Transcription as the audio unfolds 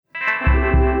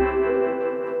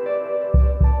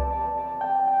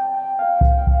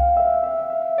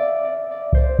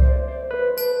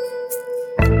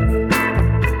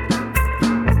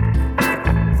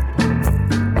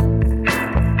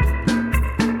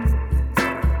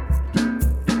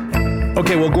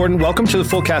Okay, well, Gordon, welcome to the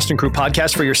Full Cast and Crew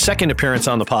podcast for your second appearance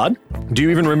on the pod. Do you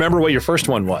even remember what your first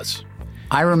one was?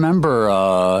 I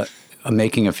remember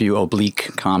making a few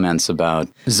oblique comments about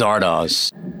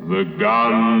Zardoz. The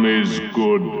gun is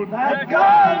good. The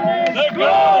gun is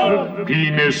good. The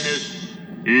penis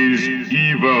is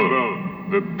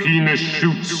evil. The penis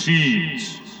shoots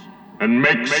seeds and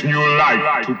makes new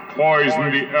life to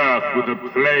poison the earth with a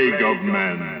plague of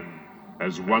men,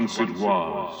 as once it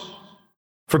was.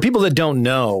 For people that don't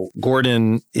know,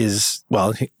 Gordon is,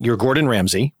 well, you're Gordon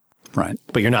Ramsay. Right.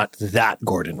 But you're not that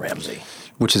Gordon Ramsay.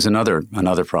 Which is another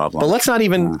problem. But let's not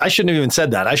even, I shouldn't have even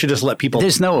said that. I should just let people.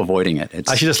 There's no avoiding it.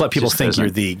 I should just let people think you're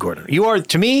the Gordon. You are,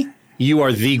 to me, you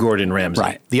are the Gordon Ramsay.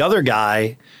 Right. The other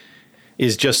guy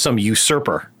is just some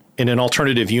usurper in an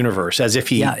alternative universe, as if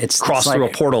he crossed through a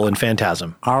portal in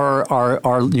Phantasm.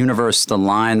 Our universe, the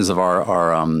lines of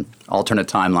our alternate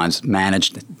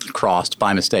timelines crossed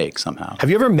by mistake somehow. Have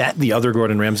you ever met the other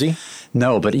Gordon Ramsay?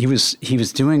 No, but he was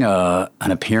doing an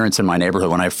appearance in my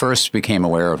neighborhood when I first became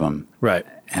aware of him. Right.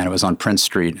 And it was on Prince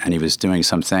Street, and he was doing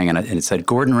something, and it said,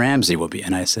 Gordon Ramsay will be.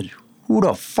 And I said, who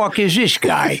the fuck is this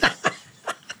guy?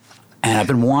 And I've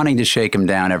been wanting to shake him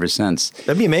down ever since.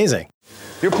 That'd be amazing.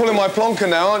 You're pulling my plonker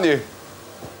now, aren't you?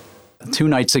 2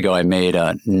 nights ago, I made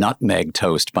a nutmeg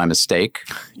toast by mistake.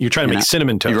 You're trying to make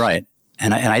cinnamon toast. You're right.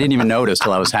 And I didn't even notice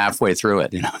till I was halfway through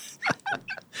it,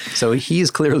 So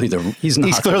he's clearly he's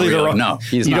clearly the wrong. No,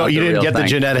 he's not. You didn't get the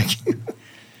genetic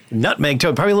nutmeg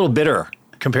toast. Probably a little bitter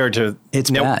compared to. It's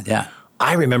bad. Yeah.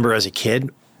 I remember as a kid,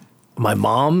 my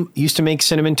mom used to make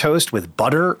cinnamon toast with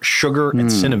butter, sugar,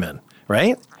 and cinnamon.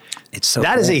 Right. It's so.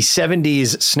 That is a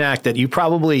 70s snack that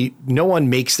no one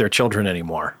makes their children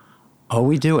anymore. Oh,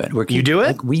 we do it. You do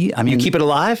it? You keep it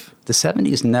alive? The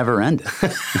 70s never ended.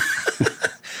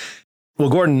 Well,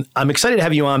 Gordon, I'm excited to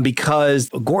have you on because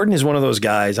Gordon is one of those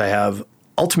guys I have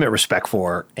ultimate respect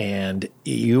for, and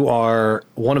you are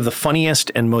one of the funniest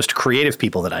and most creative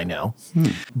people that I know.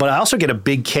 But I also get a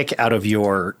big kick out of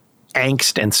your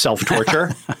angst and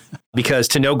self-torture because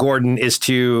to know Gordon is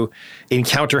to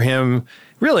encounter him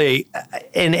really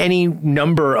in any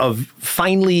number of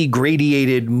finely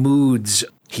gradated moods.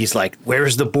 He's like,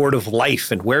 where's the board of life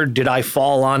and where did I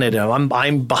fall on it? And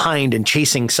I'm behind and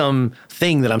chasing some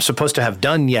thing that I'm supposed to have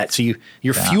done yet. So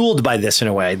you're fueled by this in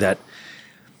a way that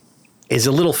is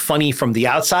a little funny from the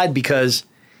outside because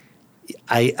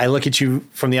I look at you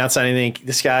from the outside and I think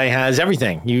this guy has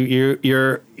everything.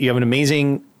 You have an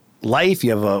amazing life.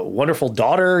 You have a wonderful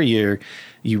daughter. You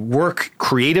work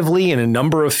creatively in a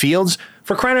number of fields.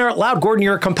 For crying out loud, Gordon,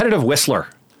 you're a competitive whistler.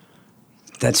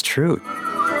 That's true.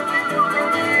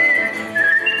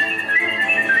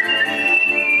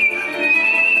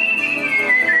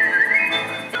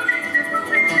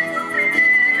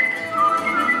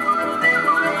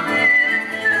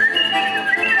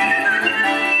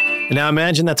 Now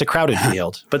imagine that's a crowded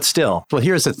field, but still. Well,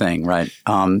 here's the thing, right?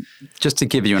 Just to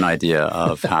give you an idea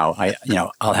of how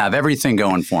I'll have everything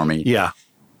going for me. Yeah.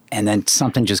 And then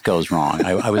something just goes wrong.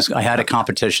 I had a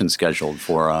competition scheduled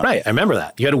for. Right, I remember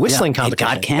that. You had a whistling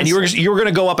competition. It got canceled. And you were going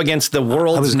to go up against the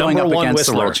world's number one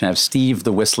whistler. The world champ, Steve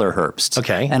the Whistler Herbst.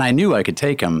 Okay. And I knew I could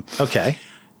take him. Okay.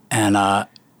 And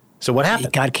so what happened?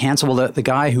 It got canceled. Well, the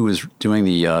guy who was doing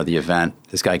the event,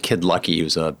 this guy Kid Lucky, he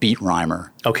was a beat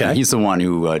rhymer. Okay. And he's the one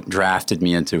who drafted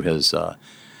me into his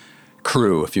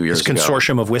crew a few years ago. His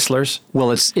consortium of whistlers?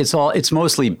 Well, it's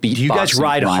mostly beatboxing. Do you guys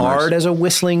ride rhymers. hard as a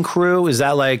whistling crew? Is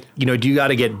that like, do you got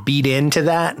to get beat into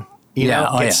that?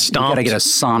 Get stomped? You got to get a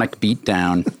sonic beat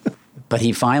down. But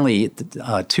he finally,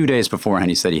 2 days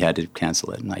beforehand, he said he had to cancel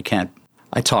it. And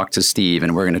I talked to Steve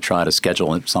and we're going to try to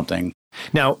schedule something.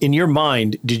 Now, in your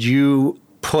mind, did you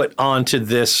put onto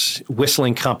this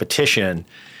whistling competition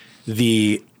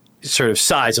the sort of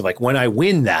size of like, when I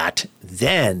win that,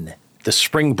 then the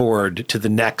springboard to the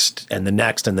next and the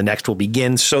next and the next will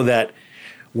begin, so that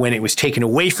when it was taken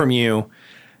away from you,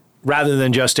 rather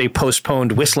than just a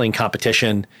postponed whistling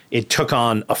competition, it took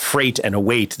on a freight and a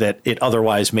weight that it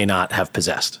otherwise may not have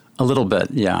possessed? A little bit,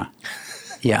 yeah.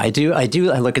 Yeah, I do.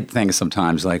 I look at things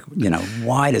sometimes like,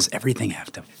 why does everything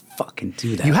have to fucking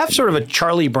do that? You have sort of a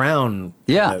Charlie Brown.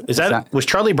 Yeah. Was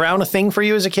Charlie Brown a thing for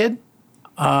you as a kid?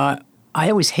 I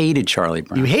always hated Charlie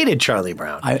Brown. You hated Charlie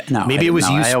Brown. Maybe it was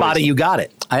You Spotted, You Got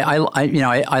It.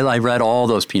 I read all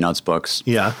those Peanuts books.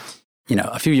 Yeah.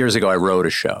 A few years ago I wrote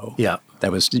a show. Yeah.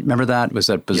 That was, remember that? Was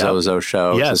that Bozozo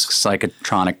show? Yes. It was this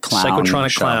psychotronic clown Psychotronic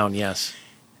show. clown, yes.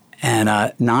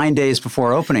 And 9 days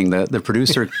before opening, the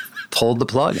producer pulled the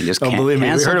plug and just canceled the show. Believe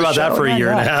me, we heard about that for a year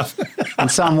and a half. And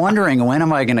so I'm wondering, when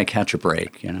am I going to catch a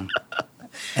break,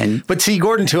 But see,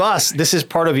 Gordon, to us, this is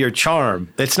part of your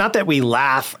charm. It's not that we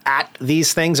laugh at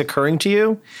these things occurring to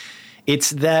you.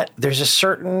 It's that there's a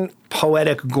certain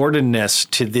poetic Gordonness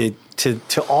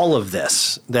to all of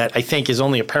this that I think is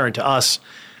only apparent to us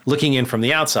looking in from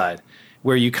the outside,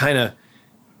 where you kind of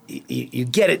you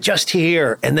get it just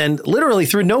here, and then literally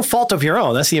through no fault of your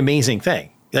own. That's the amazing thing.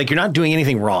 Like, you're not doing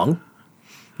anything wrong,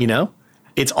 you know?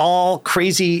 It's all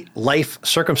crazy life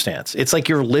circumstance. It's like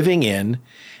you're living in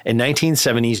a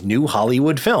 1970s new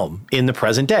Hollywood film in the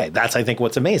present day. That's, I think,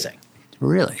 what's amazing.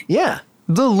 Really? Yeah.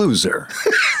 The loser.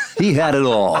 He had it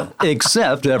all,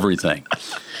 except everything.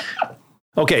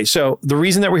 Okay, so the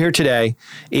reason that we're here today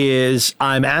is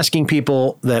I'm asking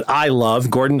people that I love.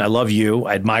 Gordon, I love you.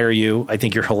 I admire you. I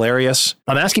think you're hilarious.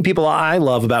 I'm asking people I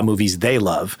love about movies they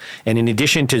love. And in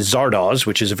addition to Zardoz,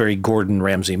 which is a very Gordon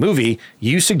Ramsay movie,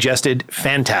 you suggested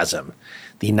Phantasm,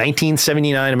 the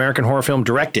 1979 American horror film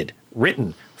directed,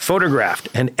 written, photographed,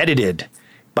 and edited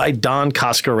by Don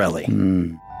Coscarelli.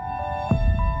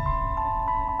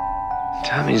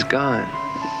 Tommy's gone.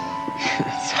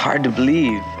 It's hard to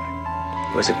believe.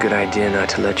 It was a good idea not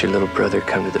to let your little brother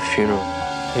come to the funeral.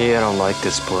 Hey, I don't like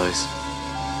this place.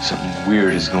 Something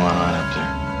weird is going on up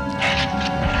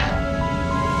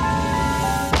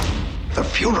The there.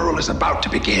 funeral is about to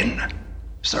begin,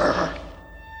 sir.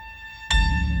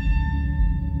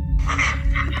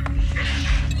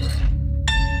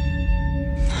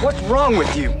 What's wrong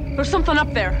with you? There's something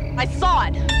up there. I saw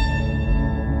it.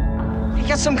 You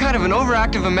got some kind of an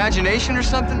overactive imagination or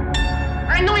something?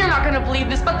 I know you're not gonna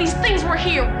believe this, but these things were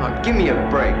here. Oh, give me a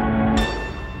break.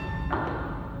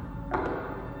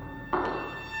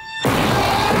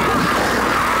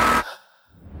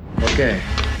 Okay,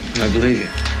 I believe you.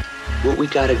 What we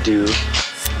gotta do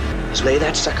is lay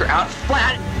that sucker out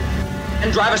flat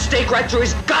and drive a stake right through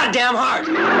his goddamn heart.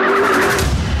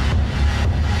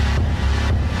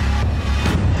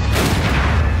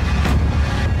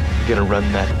 You're gonna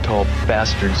run that tall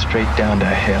bastard straight down to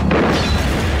hell.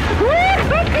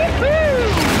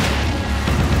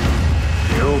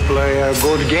 You play a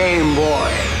good game,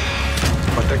 boy.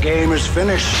 But the game is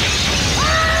finished.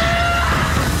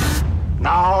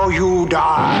 Now you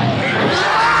die.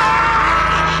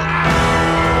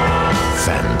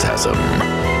 Phantasm.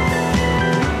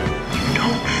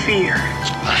 Don't fear.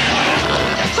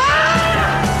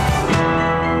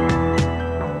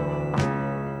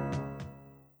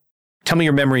 Tell me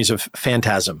your memories of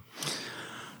Phantasm.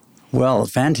 Well,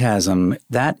 Phantasm,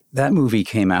 that movie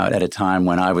came out at a time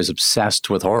when I was obsessed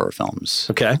with horror films.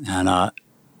 Okay. And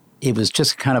it was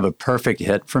just kind of a perfect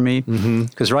hit for me.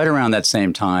 Because right around that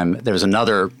same time, there was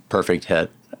another perfect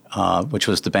hit, which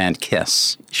was the band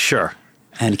Kiss. Sure.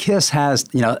 And Kiss has,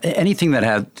 anything that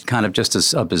had kind of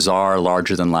just a bizarre,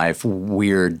 larger-than-life,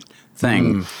 weird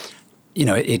thing,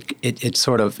 it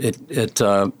sort of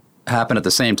happened at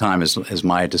the same time as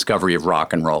my discovery of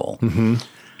rock and roll.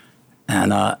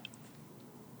 And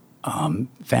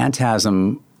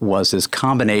Phantasm was this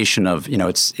combination of,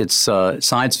 it's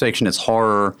science fiction, it's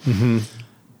horror,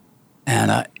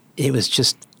 and it was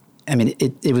just,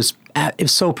 it was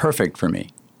so perfect for me.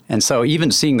 And so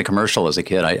even seeing the commercial as a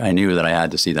kid, I knew that I had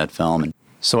to see that film. And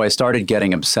so I started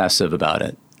getting obsessive about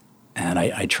it. And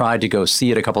I tried to go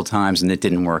see it a couple times, and it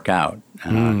didn't work out.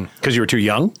 Because you were too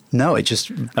young? No, it just,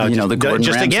 the Gordon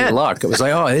just Ramsay again. luck. It was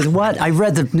like, what? I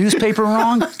read the newspaper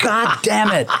wrong? God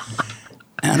damn it.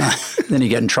 And then you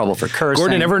get in trouble for cursing.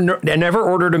 Gordon never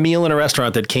ordered a meal in a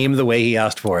restaurant that came the way he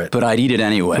asked for it. But I'd eat it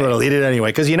anyway. But I'll eat it anyway,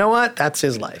 because you know what? That's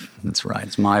his life. That's right.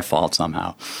 It's my fault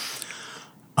somehow.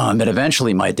 But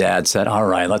eventually my dad said, all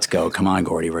right, let's go. Come on,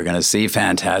 Gordy, we're going to see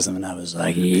Phantasm. And I was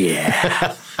like,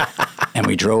 yeah. And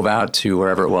we drove out to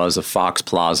wherever it was, a Fox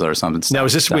Plaza or something. Now,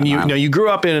 is this when you grew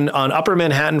up on Upper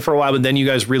Manhattan for a while, but then you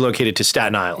guys relocated to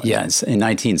Staten Island? Yeah, in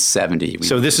 1970.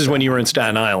 So this is when you were in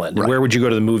Staten Island. Right. Where would you go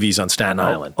to the movies on Staten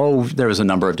Island? Oh, there was a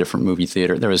number of different movie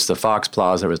theaters. There was the Fox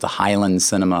Plaza. There was the Highland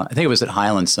Cinema. I think it was at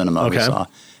Highland Cinema we saw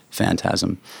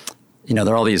Phantasm. There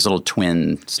are all these little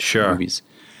twin movies.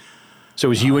 So it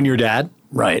was you and your dad?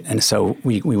 Right. And so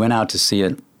we went out to see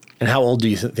it. And how old do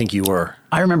you think you were?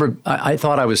 I remember I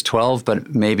thought I was 12,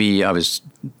 but maybe I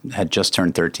had just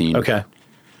turned 13. Okay.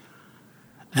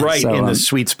 And right in the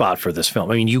sweet spot for this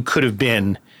film. I mean, you could have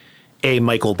been a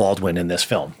Michael Baldwin in this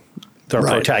film, the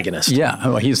protagonist. Yeah.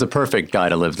 Well, he's the perfect guy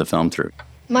to live the film through.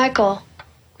 Michael,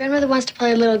 Grandmother wants to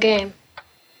play a little game.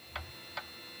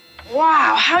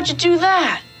 Wow, how'd you do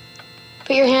that?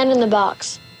 Put your hand in the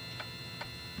box.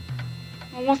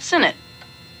 Well, what's in it?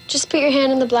 Just put your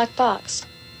hand in the black box.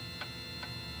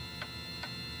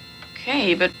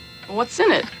 Okay, but what's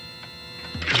in it?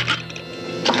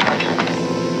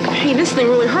 Hey, this thing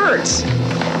really hurts.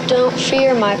 Don't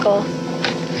fear, Michael.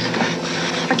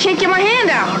 I can't get my hand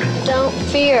out. Don't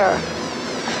fear.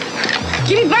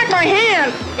 Give me back my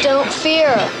hand. Don't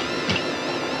fear.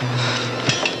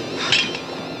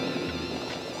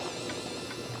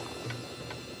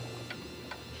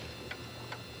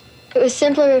 It was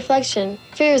simply reflection.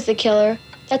 Fear is the killer.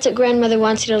 That's what grandmother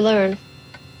wants you to learn.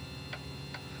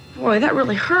 Boy, that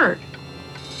really hurt.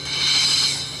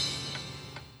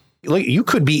 Like, you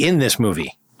could be in this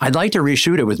movie. I'd like to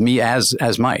reshoot it with me as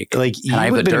Mike. Like, and I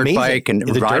have a dirt bike and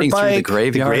riding through the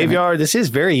graveyard. The graveyard. This is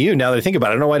very you now that I think about it.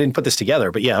 I don't know why I didn't put this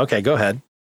together, but yeah, okay, go ahead.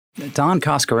 Don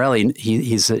Coscarelli,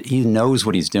 he knows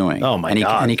what he's doing. Oh, my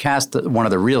God. And he cast one of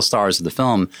the real stars of the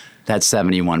film, that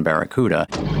 71 Barracuda.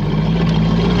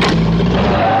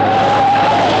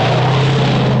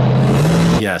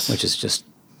 Yes. Which is just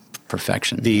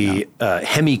perfection. The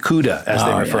Hemi-Cuda, as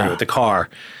they refer to it, the car.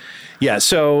 Yeah,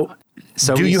 so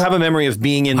do you have a memory of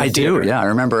being in the theater? I do, yeah. I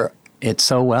remember it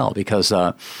so well because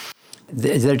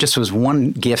there just was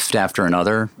one gift after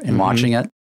another in watching it.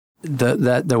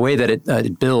 The way that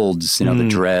it builds, the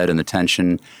dread and the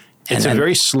tension. It's a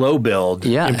very slow build,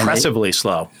 impressively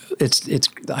slow. It's.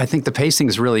 I think the pacing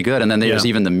is really good, and then there's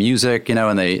even the music,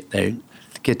 and they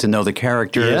get to know the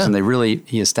characters, and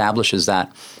he establishes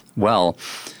that well.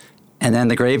 And then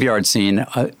the graveyard scene,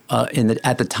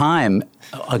 at the time,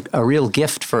 a real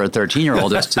gift for a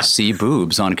 13-year-old is to see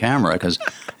boobs on camera,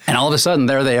 and all of a sudden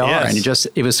there they are, and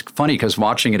it was funny because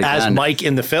watching it again, as Mike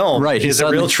in the film, right, is a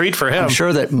real treat for him. I'm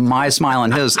sure that my smile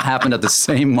and his happened at the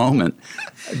same moment.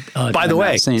 By the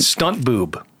way, stunt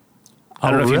boob. I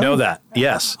don't know if you know that.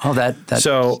 Yes. Oh, that.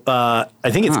 So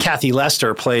I think it's Kathy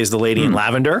Lester plays the lady in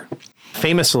Lavender.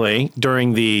 Famously,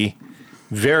 during the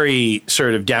very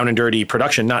sort of down and dirty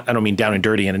production, I don't mean down and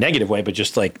dirty in a negative way, but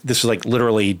just like, this was like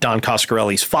literally Don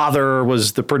Coscarelli's father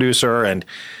was the producer and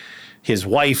his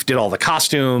wife did all the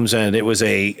costumes, and it was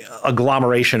a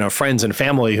agglomeration of friends and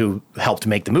family who helped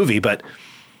make the movie. But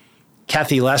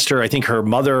Kathy Lester, I think her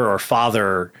mother or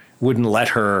father wouldn't let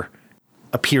her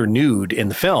appear nude in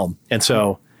the film. And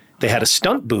so they had a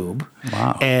stunt boob.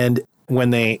 Wow. And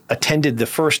when they attended the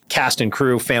first cast and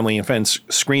crew, family and friends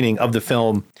screening of the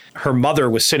film, her mother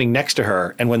was sitting next to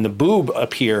her. And when the boob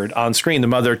appeared on screen, the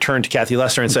mother turned to Kathy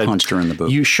Lester and said, punched her in the boob.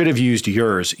 "You should have used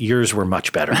yours. Yours were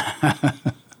much better."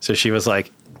 So she was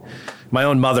like, my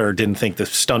own mother didn't think the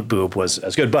stunt boob was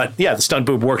as good. But yeah, the stunt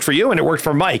boob worked for you and it worked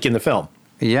for Mike in the film.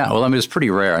 Yeah, well, I mean, it was pretty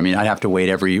rare. I mean, I'd have to wait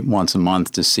every once a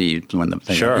month to see when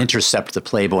they intercept the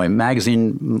Playboy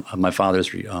magazine, my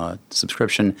father's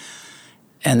subscription.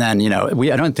 And then,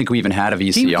 I don't think we even had a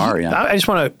VCR. I just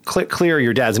want to clear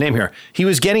your dad's name here. He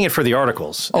was getting it for the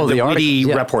articles. Oh, the witty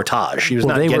reportage. He was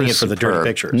not getting it for the dirty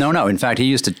pictures. No. In fact, he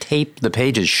used to tape the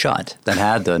pages shut that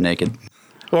had the naked.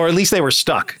 Or at least they were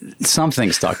stuck.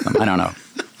 Something stuck them. I don't know.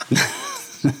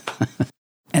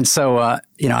 And so,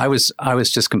 I was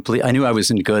just I knew I was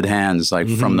in good hands,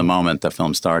 from the moment the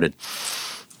film started.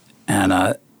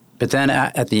 And, but then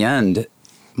at the end,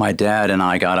 my dad and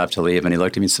I got up to leave, and he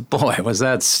looked at me and said, "Boy, was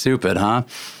that stupid, huh?"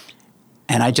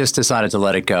 And I just decided to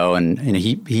let it go, and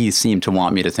he seemed to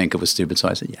want me to think it was stupid, so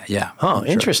I said, "Yeah." Oh,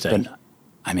 interesting. But,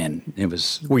 I mean, it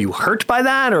was... Were you hurt by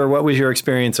that, or what was your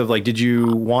experience of, did you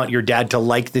want your dad to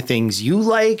like the things you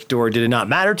liked, or did it not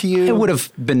matter to you? It would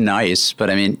have been nice, but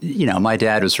I mean, my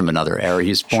dad was from another era. He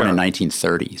was born in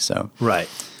 1930, so... Right.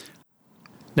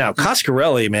 Now,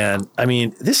 Coscarelli, man, I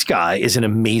mean, this guy is an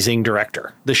amazing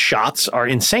director. The shots are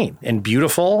insane and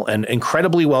beautiful and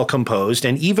incredibly well composed.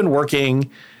 And even working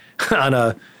on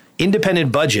a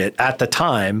independent budget at the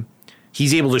time,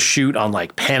 he's able to shoot on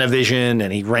Panavision,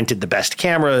 and he rented the best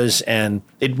cameras, and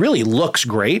it really looks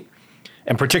great.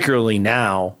 And particularly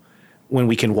now when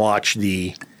we can watch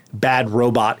the Bad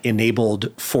Robot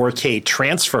enabled 4K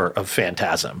transfer of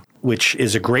Phantasm, which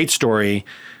is a great story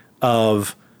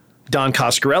of Don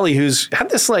Coscarelli, who's had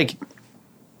this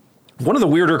one of the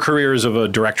weirder careers of a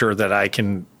director that I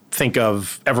can think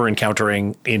of ever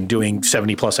encountering in doing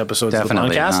 70 plus episodes of the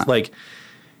podcast.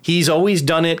 He's always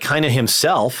done it kind of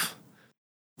himself.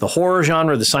 The horror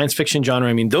genre, the science fiction genre.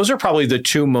 I mean, those are probably the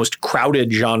two most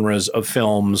crowded genres of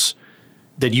films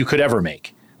that you could ever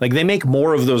make. They make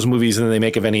more of those movies than they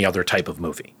make of any other type of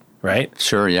movie. Right?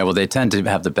 Sure, yeah. Well, they tend to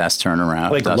have the best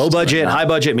turnaround. Low budget, high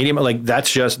budget, medium.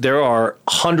 That's just, there are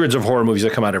hundreds of horror movies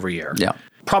that come out every year. Yeah.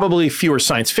 Probably fewer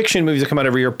science fiction movies that come out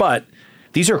every year, but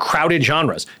these are crowded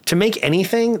genres. To make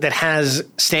anything that has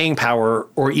staying power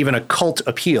or even a cult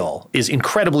appeal is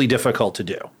incredibly difficult to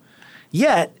do.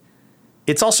 Yet,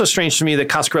 it's also strange to me that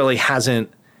Coscarelli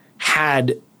hasn't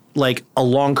had a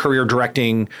long career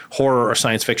directing horror or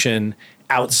science fiction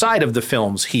outside of the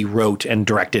films he wrote and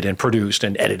directed and produced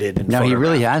and edited and No, he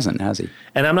really hasn't, has he?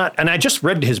 And I just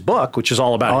read his book, which is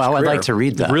all about his I'd career. like to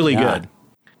read that. Really good.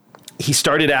 He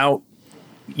started out,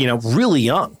 really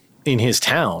young in his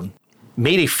town,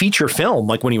 made a feature film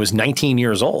like when he was 19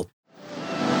 years old.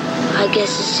 I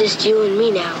guess it's just you and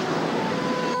me now.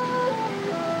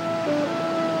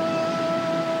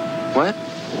 What?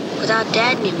 Without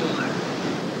Dad anymore.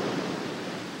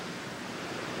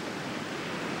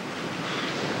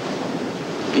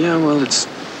 Yeah, well, it's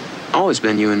always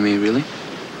been you and me, really.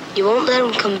 You won't let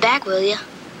him come back, will you?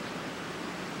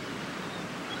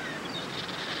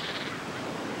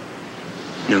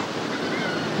 No.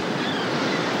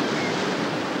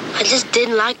 I just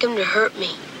didn't like him to hurt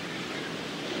me.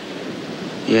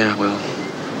 Yeah, well,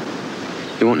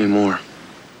 you won't anymore.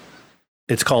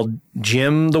 It's called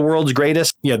Jim, the World's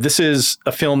Greatest. Yeah, this is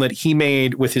a film that he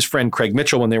made with his friend Craig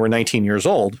Mitchell when they were 19 years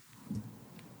old.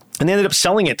 And they ended up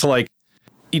selling it to like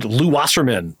Lou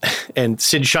Wasserman and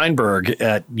Sid Sheinberg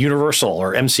at Universal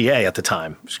or MCA at the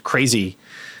time. It was a crazy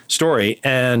story.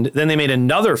 And then they made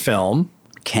another film.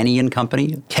 Kenny and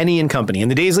Company? Kenny and Company. In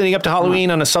the days leading up to Halloween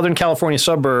on a Southern California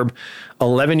suburb,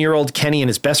 11-year-old Kenny and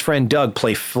his best friend Doug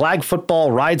play flag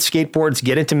football, ride skateboards,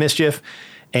 get into mischief,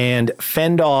 and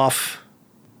fend off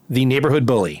the neighborhood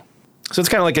bully. So it's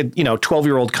kind of like a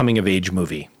 12-year-old coming-of-age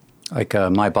movie. Like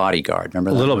My Bodyguard,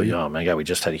 remember that? A little bit. Oh, my God, we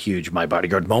just had a huge My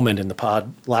Bodyguard moment in the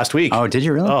pod last week. Oh, did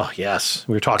you really? Oh, yes.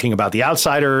 We were talking about The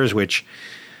Outsiders, which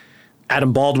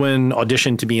Adam Baldwin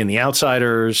auditioned to be in The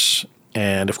Outsiders.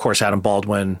 And, of course, Adam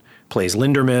Baldwin plays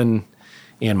Linderman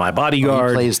in My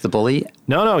Bodyguard. He plays the bully?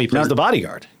 No, he plays the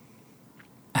bodyguard.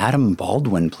 Adam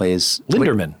Baldwin plays...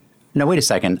 Linderman. Wait a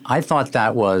second. I thought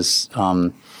that was...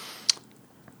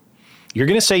 You're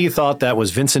going to say you thought that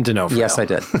was Vincent D'Onofrio. Yes, I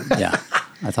did. Yeah.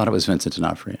 I thought it was Vincent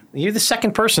D'Onofrio. You're the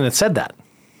second person that said that.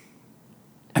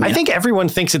 I think everyone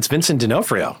thinks it's Vincent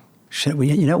D'Onofrio.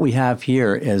 What we have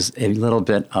here is a little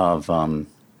bit of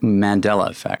Mandela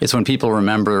effect. It's when people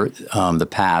remember the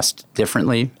past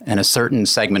differently, and a certain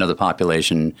segment of the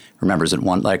population remembers it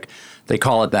like they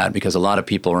call it that because a lot of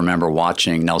people remember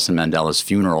watching Nelson Mandela's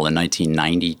funeral in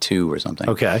 1992 or something.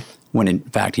 Okay. When in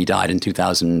fact he died in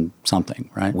 2000-something,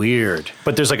 right? Weird.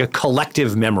 But there's like a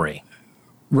collective memory.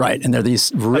 Right, and there are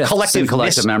these rifts in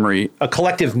collective memory. A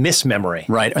collective mismemory.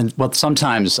 Right, and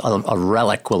sometimes a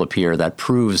relic will appear that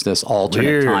proves this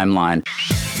alternate timeline.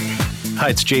 Hi,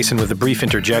 it's Jason with a brief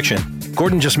interjection.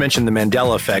 Gordon just mentioned the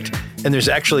Mandela effect, and there's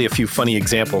actually a few funny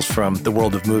examples from the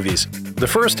world of movies. The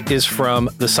first is from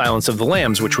The Silence of the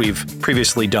Lambs, which we've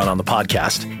previously done on the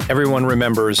podcast. Everyone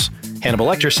remembers Hannibal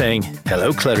Lecter saying,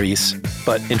 "Hello, Clarice,"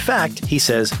 but in fact, he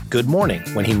says, "Good morning,"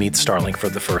 when he meets Starling for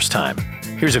the first time.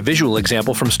 Here's a visual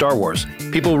example from Star Wars.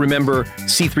 People remember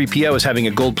C-3PO as having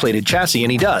a gold-plated chassis,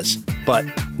 and he does, but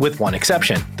with one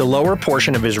exception. The lower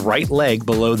portion of his right leg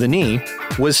below the knee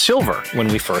was silver when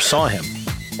we first saw him.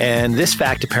 And this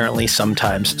fact apparently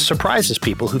sometimes surprises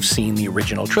people who've seen the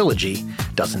original trilogy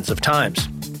dozens of times.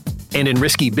 And in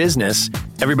Risky Business,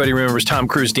 everybody remembers Tom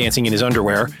Cruise dancing in his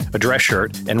underwear, a dress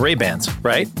shirt, and Ray-Bans,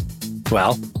 right?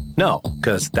 Well, no,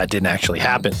 because that didn't actually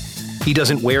happen. He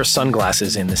doesn't wear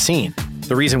sunglasses in the scene.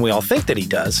 The reason we all think that he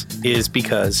does is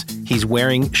because he's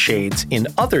wearing shades in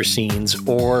other scenes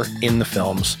or in the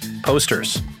film's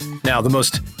posters. Now, the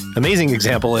most amazing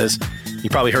example is, you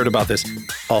probably heard about this,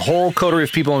 a whole coterie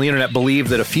of people on the internet believe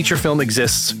that a feature film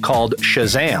exists called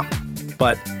Shazam.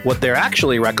 But what they're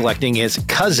actually recollecting is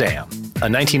Kazam, a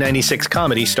 1996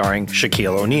 comedy starring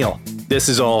Shaquille O'Neal. This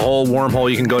is a whole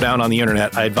wormhole you can go down on the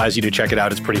internet. I advise you to check it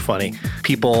out. It's pretty funny.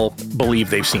 People believe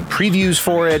they've seen previews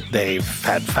for it. They've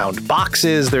found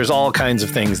boxes. There's all kinds of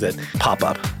things that pop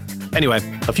up. Anyway,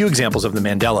 a few examples of the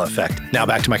Mandela effect. Now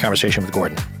back to my conversation with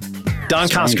Gordon. Don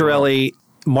Coscarelli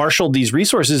marshaled these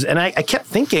resources, and I kept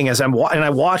thinking as I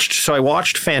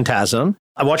watched Phantasm.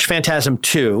 I watched Phantasm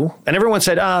 2, and everyone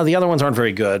said, the other ones aren't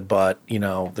very good, but,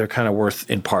 they're kind of worth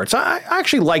in parts. I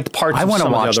actually liked parts of some of the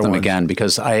other ones. I want to watch them again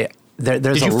because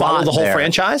there's Did you follow the whole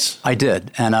franchise? I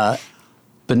did, and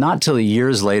but not till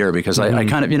years later because I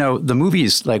kind of, the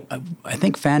movies, like, I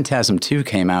think Phantasm 2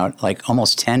 came out like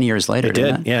almost 10 years later,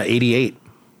 didn't it? Yeah, 88.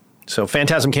 So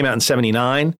Phantasm came out in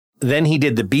 79. Then he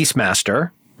did The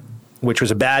Beastmaster, which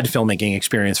was a bad filmmaking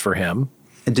experience for him.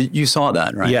 You saw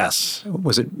that, right? Yes.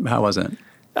 How was it?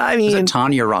 I mean... Was it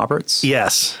Tanya Roberts?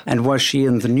 Yes. And was she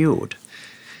in the nude?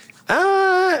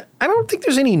 I don't think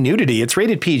there's any nudity. It's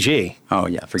rated PG. Oh,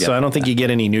 yeah, forget So I don't think you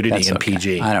get any nudity That's in okay.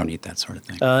 PG. I don't need that sort of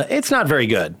thing. It's not very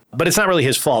good. But it's not really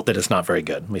his fault that it's not very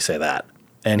good. Let me say that.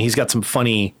 And he's got some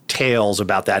funny tales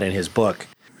about that in his book.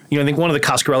 I think one of the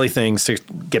Coscarelli things, to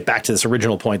get back to this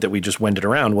original point that we just wended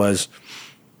around, was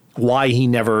why he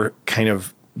never kind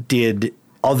of did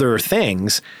other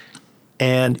things.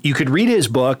 And you could read his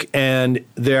book, and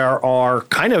there are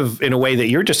kind of, in a way that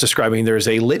you're just describing, there's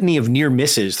a litany of near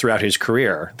misses throughout his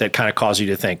career that kind of cause you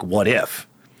to think, what if?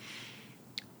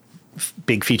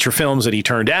 Big feature films that he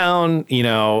turned down,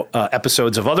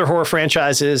 episodes of other horror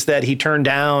franchises that he turned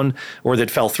down or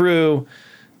that fell through.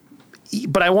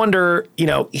 But I wonder,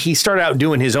 he started out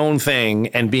doing his own thing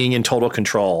and being in total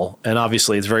control. And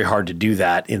obviously it's very hard to do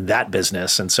that in that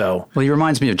business. And so. Well, he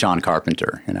reminds me of John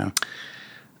Carpenter,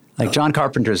 Like John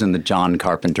Carpenter's in the John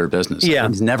Carpenter business. Yeah.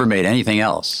 He's never made anything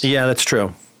else. Yeah, that's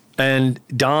true. And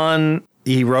Don,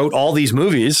 he wrote all these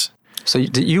movies. So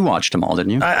you watched them all,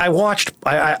 didn't you? I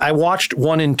watched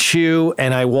 1 and 2,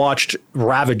 and I watched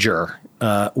Ravager,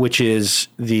 which is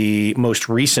the most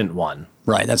recent one.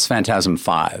 Right, that's Phantasm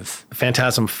 5.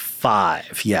 Phantasm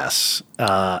 5, yes.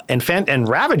 And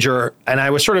Ravager, and I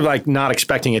was sort of like not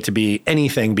expecting it to be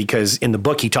anything, because in the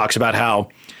book he talks about how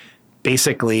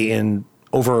basically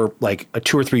over like a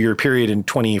 2 or 3 year period in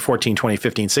 2014,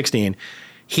 2015, 16,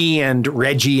 he and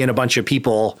Reggie and a bunch of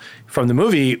people from the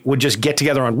movie would just get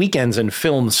together on weekends and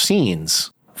film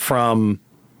scenes from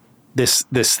this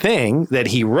thing that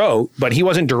he wrote, but he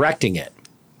wasn't directing it.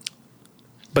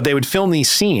 But they would film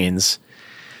these scenes,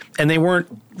 and they weren't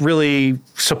really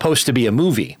supposed to be a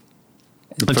movie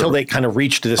until they kind of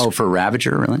reached this. Oh, for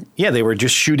Ravager, really? Yeah, they were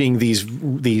just shooting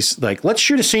these like, let's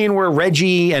shoot a scene where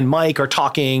Reggie and Mike are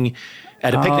talking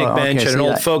at a picnic bench at an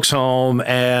old folks home,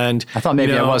 and I thought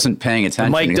maybe I wasn't paying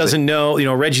attention. Mike doesn't know,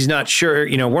 Reggie's not sure,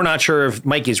 we're not sure if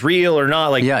Mike is real or not.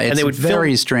 Like, yeah, it's and they would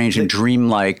very strange and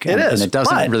dreamlike. It is, and it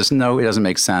doesn't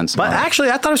make sense. But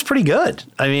actually, I thought it was pretty good.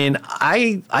 I mean,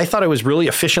 I thought it was really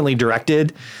efficiently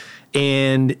directed,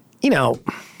 and I don't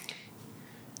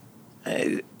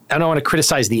want to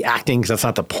criticize the acting because that's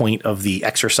not the point of the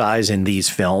exercise in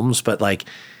these films, but like,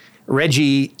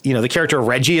 Reggie, the character of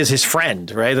Reggie is his friend,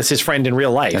 right? That's his friend in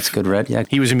real life. That's good, Red. Yeah.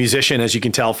 He was a musician, as you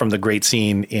can tell from the great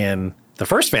scene in the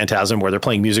first Phantasm where they're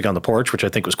playing music on the porch, which I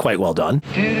think was quite well done.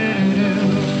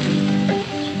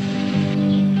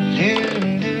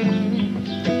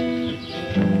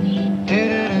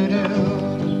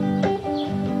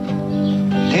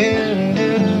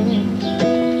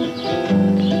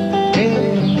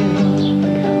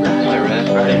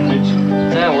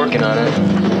 Yeah, working on it.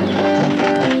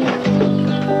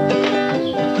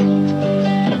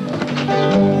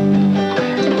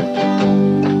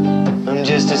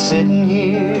 Just sitting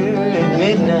here at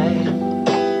midnight,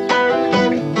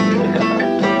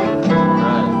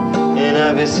 and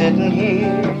I've been sitting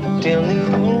here till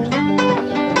noon.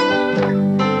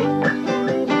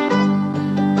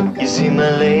 You see,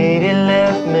 my lady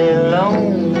left me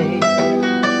lonely.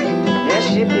 Yes,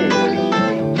 she did.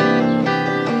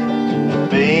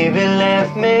 Baby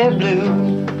left me blue.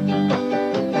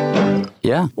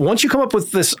 Yeah. Once you come up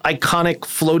with this iconic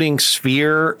floating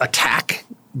sphere attack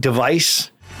device,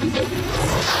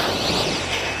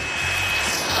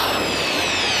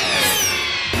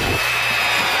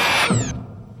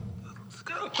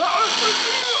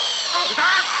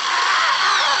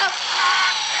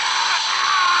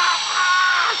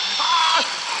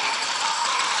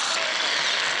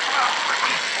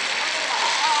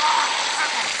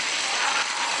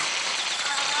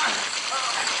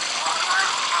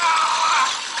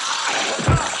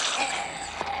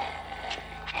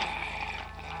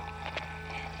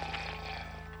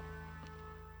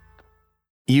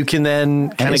 you can then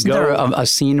kind of go. There a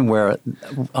scene where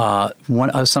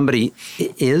somebody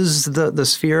is the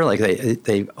sphere, like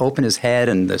they open his head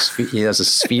and he has a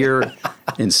sphere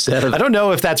instead of. I don't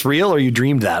know if that's real or you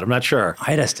dreamed that. I'm not sure.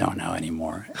 I just don't know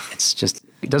anymore. It's just,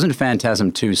 doesn't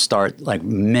Phantasm 2 start like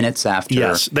minutes after?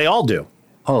 Yes, they all do.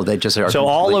 Oh, they just are. So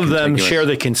all of them share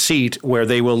the conceit where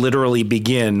they will literally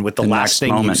begin with the last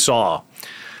thing you saw.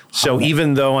 So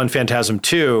even though on Phantasm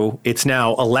 2, it's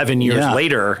now 11 years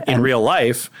later in real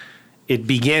life, it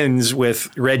begins with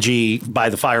Reggie by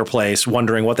the fireplace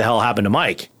wondering what the hell happened to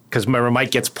Mike. Because remember,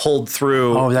 Mike gets pulled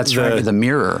through. Oh, that's right. The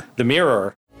mirror. The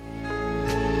mirror.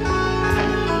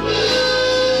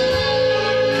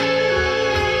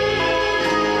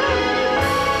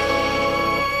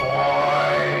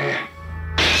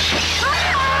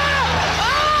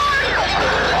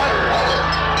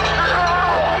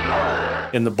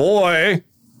 In The Boy,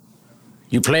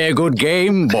 you play a good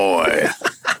game, boy.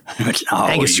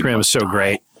 Angus Scrimm is so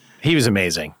great. He was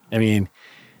amazing. I mean,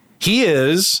 he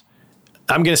is,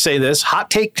 I'm going to say this, hot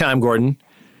take time, Gordon.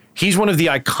 He's one of the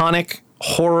iconic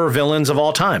horror villains of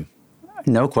all time.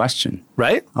 No question.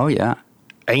 Right? Oh, yeah.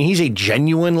 I mean, he's a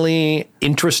genuinely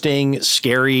interesting,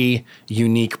 scary,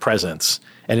 unique presence.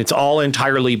 And it's all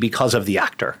entirely because of the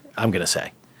actor, I'm going to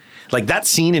say. Like that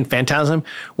scene in Phantasm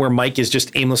where Mike is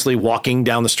just aimlessly walking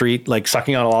down the street, like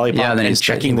sucking on a lollipop then and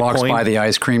checking he the walks coin. by the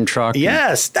ice cream truck.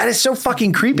 Yes, that is so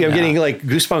fucking creepy. I'm getting like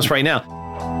goosebumps right now.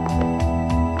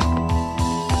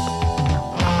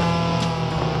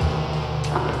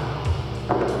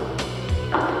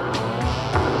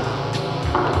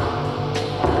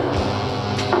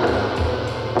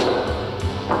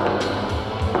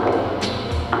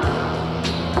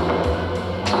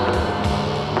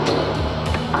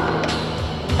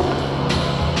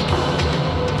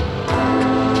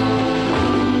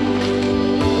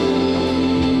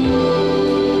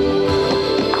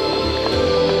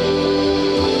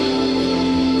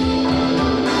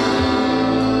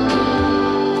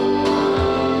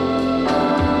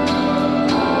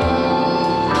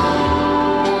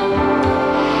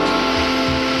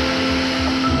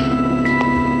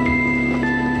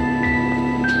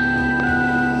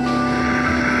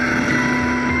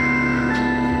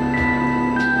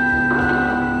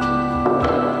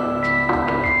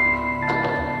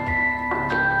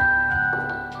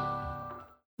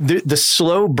 The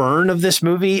slow burn of this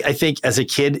movie, I think, as a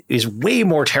kid, is way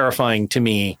more terrifying to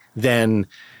me than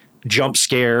jump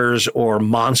scares or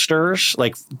monsters.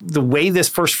 Like the way this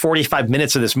first 45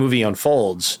 minutes of this movie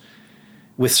unfolds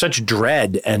with such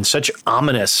dread and such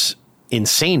ominous,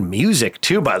 insane music,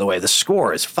 too, by the way. The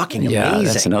score is fucking amazing.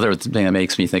 That's another thing that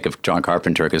makes me think of John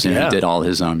Carpenter because he did all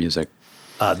his own music.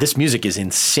 This music is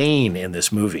insane in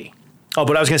this movie. Oh,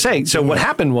 but I was going to say, so what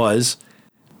happened was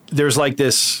there's like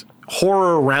this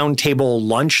horror roundtable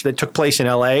lunch that took place in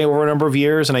LA over a number of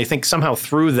years. And I think somehow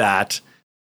through that,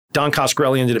 Don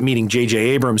Coscarelli ended up meeting J.J.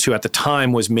 Abrams, who at the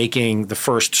time was making the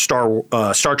first Star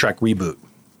Trek reboot.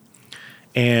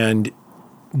 And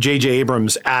J.J.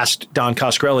 Abrams asked Don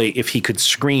Coscarelli if he could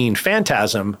screen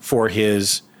Phantasm for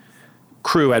his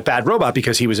crew at Bad Robot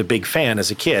because he was a big fan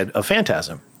as a kid of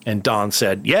Phantasm. And Don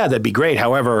said, yeah, that'd be great.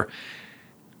 However,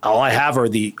 all I have are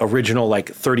the original like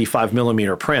 35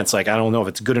 millimeter prints. Like, I don't know if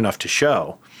it's good enough to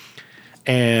show.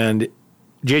 And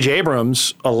J.J.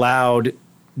 Abrams allowed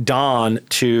Don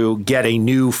to get a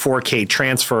new 4K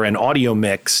transfer and audio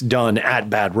mix done at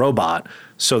Bad Robot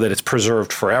so that it's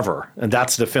preserved forever. And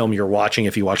that's the film you're watching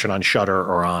if you watch it on Shudder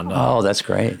or on... oh, that's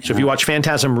great. So if you watch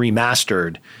Phantasm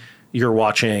Remastered, you're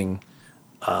watching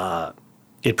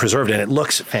it preserved, and it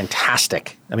looks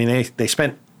fantastic. I mean, they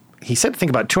spent... He said, think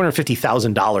about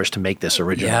 $250,000 to make this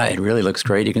original. Yeah, it really looks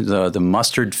great. You can the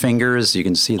mustard fingers. You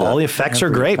can see all the effects are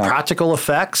great. Practical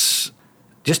effects,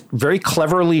 just very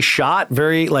cleverly shot.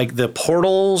 Very like the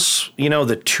portals. You know,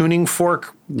 the tuning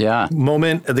fork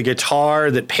moment of the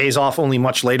guitar that pays off only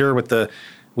much later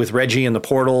with Reggie and the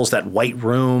portals. That white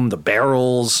room, the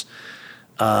barrels.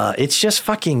 It's just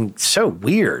fucking so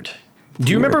weird.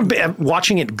 Do you remember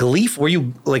watching it Were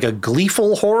you like a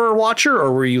gleeful horror watcher,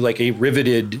 or were you like a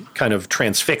riveted kind of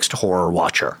transfixed horror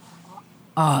watcher?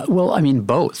 Well, I mean,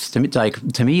 both. To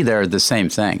me, they're the same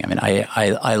thing. I mean,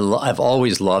 I've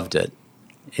always loved it.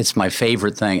 It's my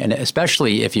favorite thing, and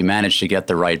especially if you manage to get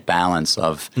the right balance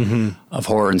of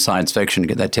horror and science fiction,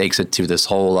 that takes it to this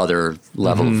whole other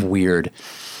level of weird.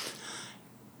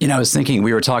 You know, I was thinking,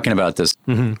 we were talking about this,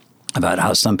 about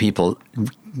how some people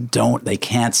they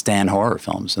can't stand horror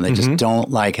films, and they just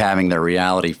don't like having their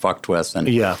reality fucked with.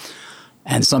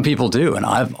 And some people do, and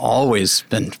I've always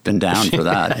been down for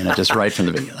that. You know, just right from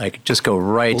the beginning, like just go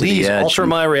right to the edge. Alter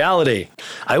my reality.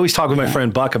 I always talk with my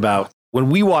friend Buck about when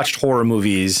we watched horror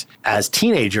movies as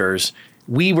teenagers,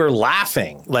 we were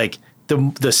laughing. Like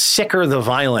the sicker the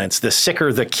violence, the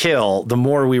sicker the kill, the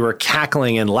more we were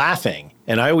cackling and laughing.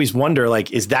 And I always wonder,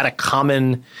 like, is that a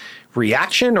common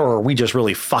reaction, or are we just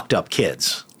really fucked up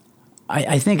kids?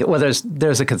 I think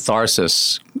there's a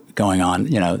catharsis going on.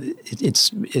 You know, it's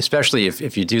especially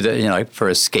if you do that, you know, like for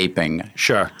escaping.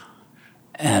 Sure.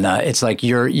 And it's like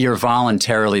you're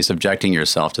voluntarily subjecting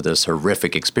yourself to this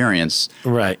horrific experience,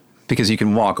 right? Because you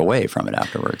can walk away from it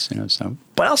afterwards. You know, so.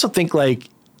 But I also think like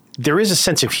there is a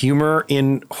sense of humor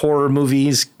in horror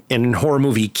movies and in horror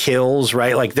movie kills,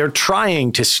 right? Like they're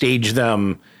trying to stage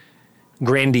them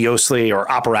grandiosely or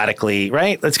operatically,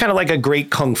 right? It's kind of like a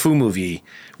great kung fu movie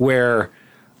where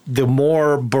the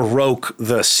more baroque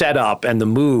the setup and the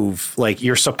move, like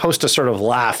you're supposed to sort of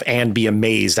laugh and be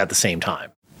amazed at the same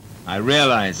time. I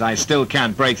realize I still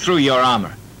can't break through your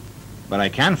armor, but I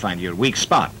can find your weak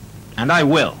spot, and I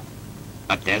will.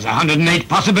 But there's 108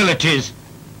 possibilities,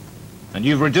 and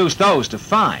you've reduced those to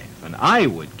 5, and I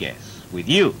would guess, with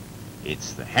you,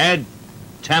 it's the head,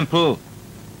 temple,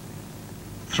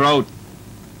 throat,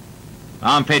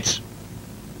 armpits,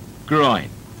 groin.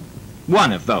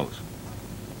 One of those.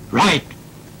 Right.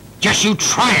 Just you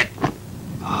try it.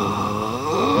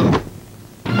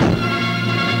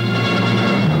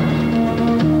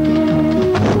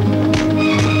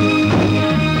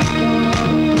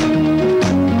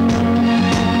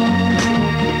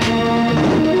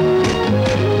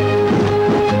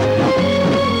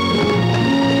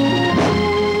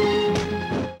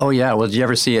 Oh yeah. Well, did you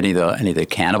ever see any of the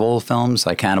cannibal films,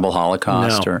 like Cannibal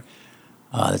Holocaust, No. or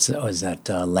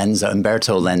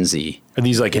Umberto Lenzi? Are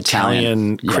these like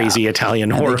Italian crazy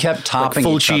Italian and horror? they kept topping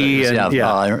like each other.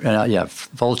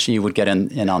 Fulci would get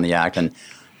in on the act, and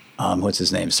what's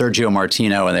his name, Sergio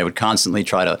Martino, and they would constantly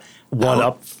try to one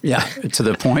up, to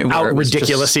the point where out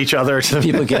ridiculous each other.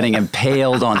 People getting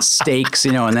impaled on stakes,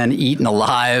 and then eaten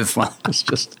alive. Well, it's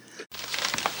just.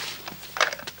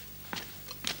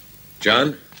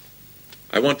 John,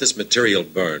 I want this material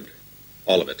burned,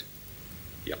 all of it.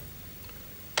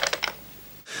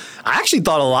 I actually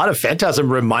thought a lot of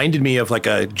Phantasm reminded me of like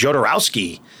a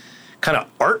Jodorowsky kind of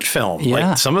art film. Yeah.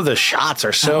 Like some of the shots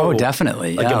are so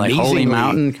definitely like like Holy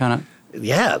Mountain kind of.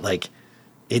 Yeah, like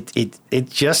it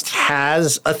just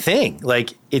has a thing.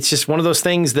 Like it's just one of those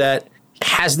things that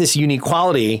has this unique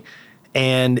quality,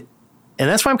 and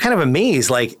that's why I'm kind of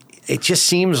amazed. Like it just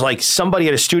seems like somebody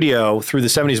at a studio through the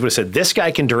 70s would have said, "This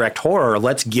guy can direct horror.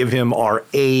 Let's give him our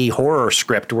A horror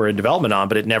script we're in development on,"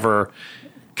 but it never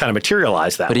kind of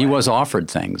materialized that way. But he was offered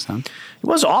things, huh? He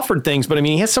was offered things, but I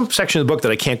mean, he has some section of the book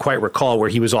that I can't quite recall where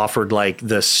he was offered like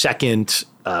the second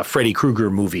Freddy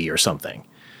Krueger movie or something.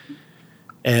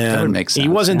 And that would make sense, he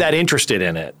wasn't that interested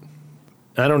in it.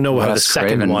 I don't know how the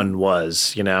second Craven. one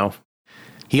was,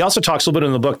 He also talks a little bit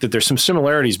in the book that there's some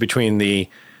similarities between the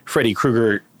Freddy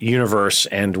Krueger universe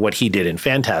and what he did in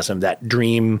Phantasm, that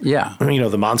dream,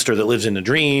 the monster that lives in a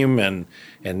dream and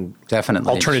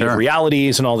definitely alternative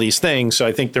realities and all these things. So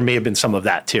I think there may have been some of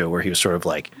that too, where he was sort of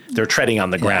like, they're treading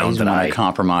on the ground. He's to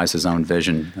compromise his own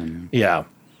vision. Yeah.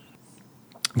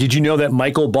 Did you know that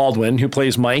Michael Baldwin, who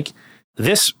plays Mike,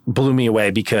 this blew me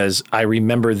away because I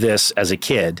remember this as a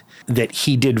kid, that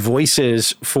he did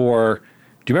voices for,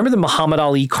 do you remember the Muhammad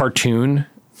Ali cartoon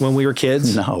when we were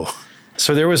kids? No.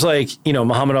 So there was like,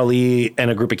 Muhammad Ali and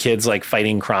a group of kids like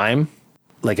fighting crime,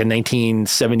 like a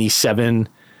 1977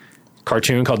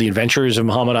 cartoon called The Adventures of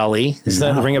Muhammad Ali. Does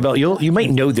that ring a bell? You might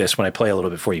know this when I play a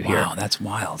little bit for you here. Wow, that's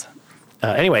wild.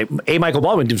 Anyway, A. Michael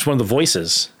Baldwin was one of the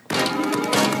voices.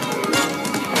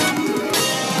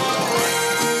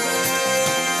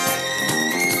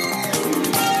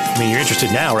 I mean, you're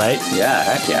interested now, right? Yeah,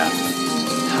 heck yeah.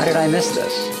 How did I miss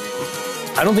this?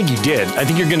 I don't think you did. I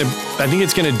think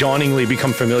it's gonna dawningly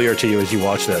become familiar to you as you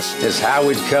watch this. Is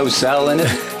Howard Cosell in it?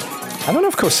 I don't know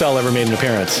if Cosell ever made an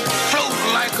appearance. Float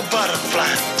like a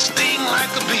butterfly, sting like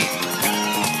a bee.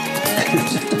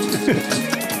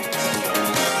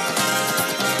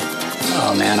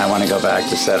 Oh man, I want to go back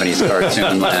to 70s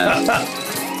cartoon land.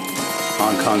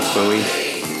 Hong Kong Phooey.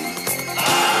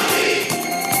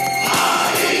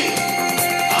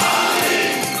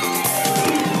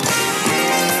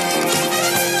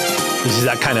 This is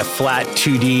that kind of flat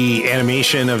 2D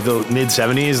animation of the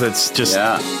mid-70s that's just...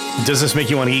 Does this make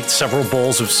you want to eat several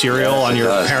bowls of cereal on your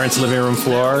parents' living room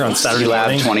floor on Saturday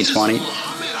morning? 2020.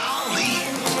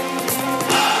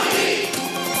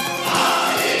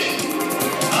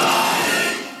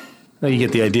 Now you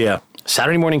get the idea.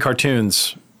 Saturday morning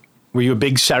cartoons. Were you a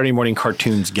big Saturday morning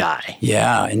cartoons guy?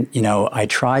 Yeah, and I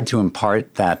tried to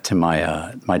impart that to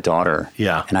my my daughter.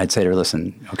 Yeah, and I'd say to her,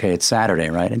 "Listen, okay, it's Saturday,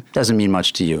 right? It doesn't mean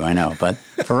much to you, I know, but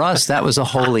for us, that was a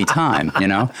holy time,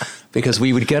 because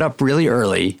we would get up really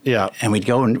early, and we'd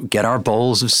go and get our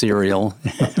bowls of cereal,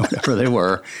 whatever they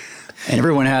were." And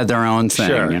everyone had their own thing,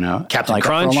 Captain like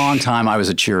Crunch. For a long time, I was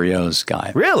a Cheerios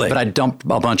guy. Really? But I'd dump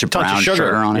a bunch of brown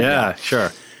sugar on it. Yeah,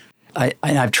 sure.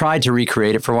 I've tried to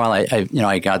recreate it for a while. I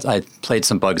played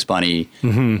some Bugs Bunny,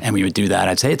 and we would do that.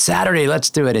 I'd say, it's Saturday, let's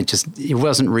do it. It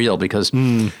wasn't real because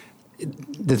the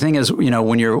thing is,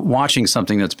 when you're watching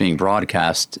something that's being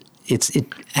broadcast, it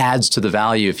adds to the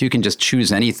value. If you can just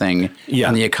choose anything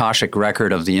on the Akashic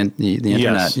record of the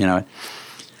internet, Yeah,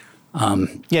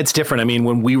 it's different. I mean,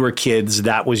 when we were kids,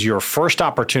 that was your first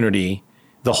opportunity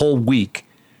the whole week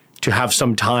to have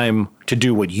some time to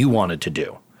do what you wanted to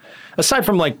do. Aside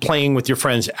from like playing with your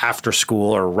friends after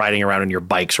school or riding around on your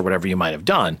bikes or whatever you might have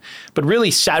done. But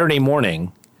really Saturday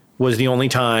morning was the only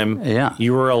time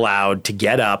you were allowed to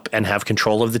get up and have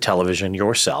control of the television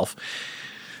yourself.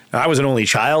 I was an only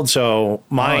child, so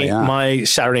my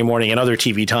Saturday morning and other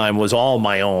TV time was all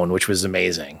my own, which was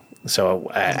amazing. So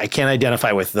I can't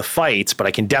identify with the fights, but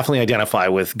I can definitely identify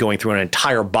with going through an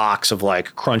entire box of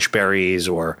like Crunch Berries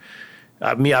or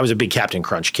I was a big Captain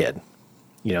Crunch kid.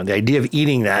 You know, the idea of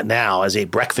eating that now as a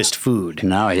breakfast food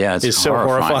it's so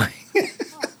horrifying.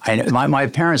 I know, my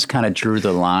parents kind of drew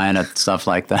the line at stuff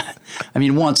like that. I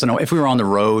mean, once in a while, if we were on the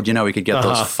road, you know, we could get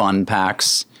those fun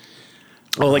packs.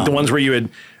 Oh, like the ones where you would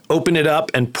open it up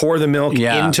and pour the milk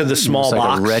into the small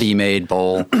box. Like a ready-made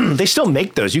bowl. They still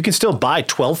make those. You can still buy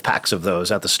 12 packs of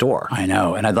those at the store. I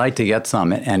know, and I'd like to get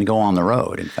some and go on the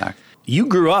road, in fact. You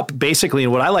grew up basically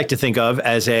in what I like to think of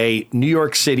as a New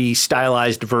York City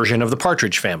stylized version of the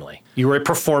Partridge Family. You were a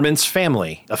performance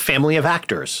family, a family of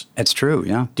actors. It's true,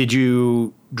 yeah. Did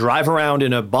you drive around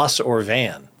in a bus or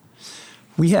van?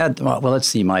 We had, well, let's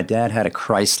see, my dad had a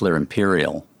Chrysler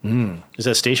Imperial. Is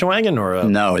that a station wagon or a...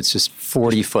 No, it's just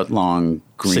 40-foot-long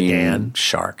green sedan.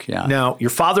 Shark, yeah. Now, your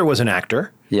father was an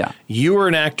actor. Yeah. You were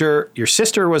an actor. Your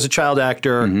sister was a child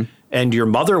actor. And your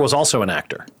mother was also an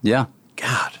actor. Yeah.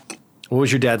 God. What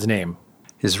was your dad's name?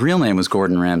 His real name was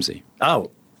Gordon Ramsay.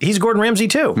 Oh, he's Gordon Ramsay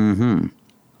too? Mm-hmm.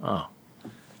 Oh,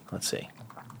 let's see.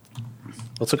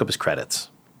 Let's look up his credits.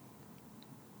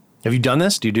 Have you done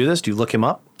this? Do you do this? Do you look him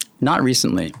up? Not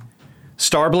recently.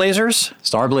 Star Blazers?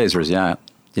 Star Blazers, yeah.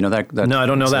 You know that? No, I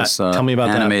don't know that. Tell me about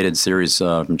that. Animated series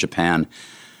from Japan.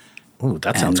 Ooh,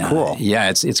 that sounds cool. Yeah,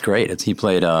 it's great. He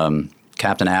played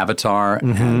Captain Avatar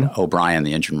and O'Brien,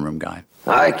 the engine room guy.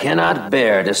 I cannot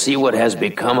bear to see what has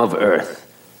become of Earth.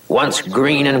 Once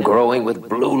green and growing with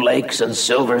blue lakes and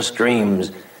silver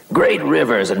streams, great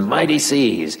rivers and mighty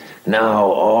seas, now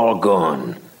all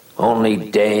gone. Only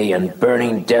day and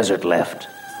burning desert left.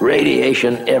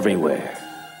 Radiation everywhere.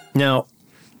 Now,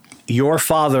 your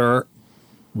father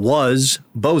was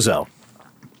Bozo.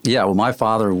 Yeah, well, my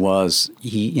father was,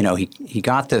 he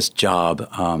got this job.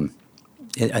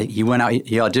 He went out,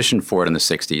 he auditioned for it in the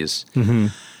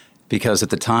 60s. Because at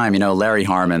the time, Larry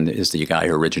Harmon is the guy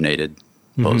who originated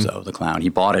Bozo, the clown. He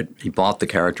bought the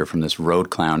character from this road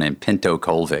clown named Pinto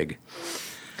Colvig.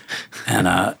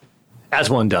 And as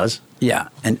one does. Yeah,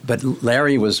 but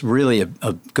Larry was really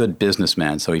a good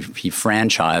businessman, so he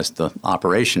franchised the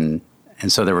operation, and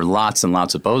so there were lots and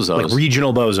lots of Bozos. Like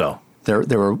regional Bozo. There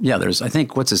were, there's, I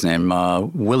think, what's his name?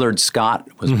 Willard Scott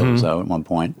was Bozo at one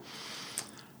point.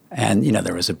 And,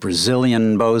 there was a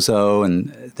Brazilian Bozo,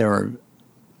 and there were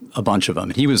a bunch of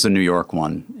them. He was the New York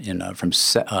one from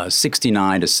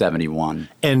 69 to 71.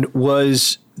 And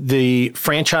was the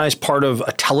franchise part of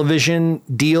a television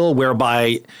deal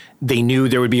whereby they knew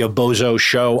there would be a Bozo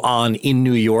show on in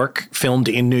New York, filmed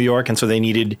in New York, and so they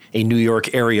needed a New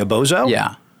York area Bozo?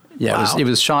 Yeah. Yeah, wow. It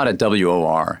was shot at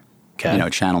WOR,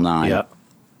 Channel 9. Yeah.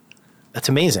 That's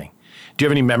amazing. Do you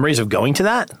have any memories of going to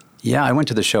that? Yeah, I went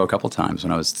to the show a couple times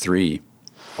when I was 3.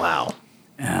 Wow.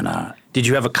 And did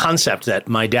you have a concept that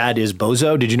my dad is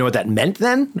Bozo? Did you know what that meant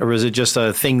then? Or was it just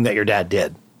a thing that your dad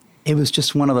did? It was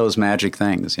just one of those magic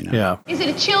things, Yeah. Is it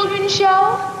a children's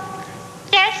show?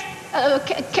 Yes.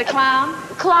 Clown?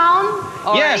 Clown?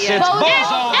 Or yes, it's Bozo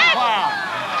the Clown.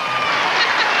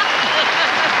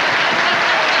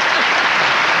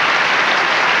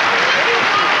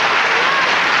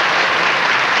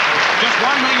 Just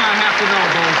one thing I have to know,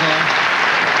 Bozo.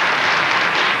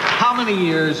 How many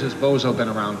years has Bozo been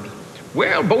around?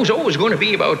 Well, Bozo is going to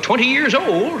be about 20 years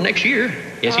old next year.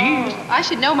 Yes, he is. I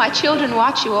should know. My children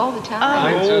watch you all the time.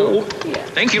 I do. Yeah.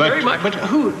 Thank you very much. But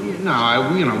who?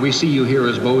 Now, we see you here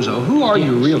as Bozo. Who are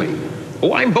you really?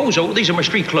 Oh, I'm Bozo. These are my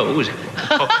street clothes.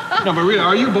 No, but really,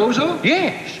 are you Bozo?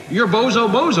 Yes. You're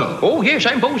Bozo. Oh, yes,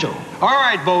 I'm Bozo. All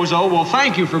right, Bozo. Well,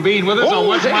 thank you for being with us so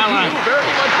much of my life. Thank you very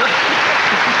much.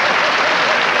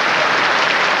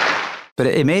 But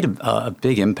it made a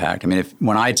big impact. I mean,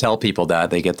 when I tell people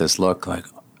that, they get this look like,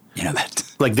 that.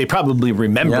 Like they probably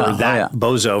remember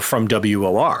Bozo from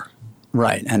WOR.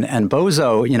 Right. And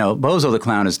Bozo, Bozo the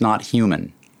Clown is not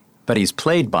human, but he's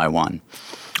played by one.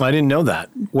 I didn't know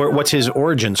that. What's his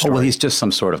origin story? Oh, well, he's just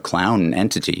some sort of clown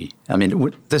entity. I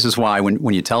mean, this is why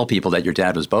when you tell people that your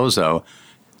dad was Bozo,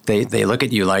 they look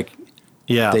at you like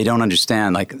they don't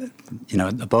understand. Like, the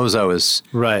Bozo is...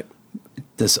 Right.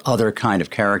 This other kind of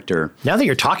character. Now that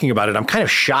you're talking about it, I'm kind of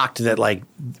shocked that,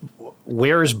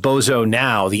 where's Bozo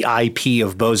now, the IP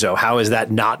of Bozo? How has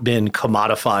that not been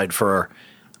commodified for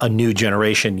a new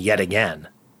generation yet again?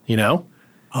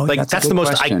 Oh, that's the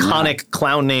most iconic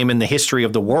clown name in the history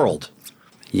of the world.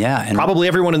 Yeah. And probably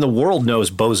everyone in the world knows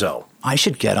Bozo. I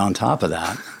should get on top of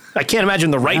that. I can't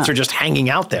imagine the rights are just hanging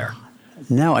out there.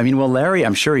 No, I mean, well, Larry,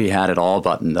 I'm sure he had it all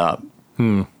buttoned up.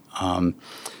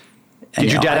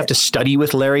 Did your dad have to study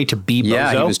with Larry to be Bozo?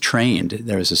 Yeah, he was trained.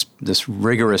 There was this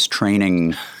rigorous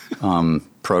training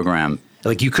program.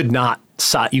 Like you could not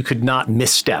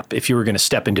misstep if you were going to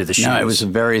step into the shoes. No, it was a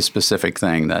very specific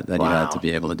thing that you had to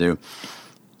be able to do.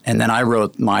 And then I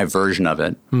wrote my version of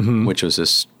it, which was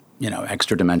this,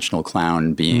 extra-dimensional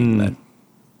clown being that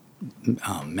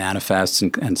manifests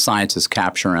and scientists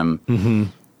capture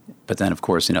him. But then, of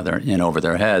course, they're in over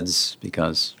their heads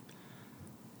because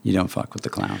you don't fuck with the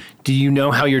clown. Do you know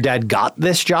how your dad got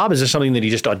this job? Is this something that he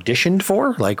just auditioned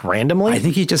for, like randomly? I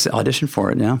think he just auditioned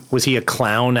for it, yeah. Was he a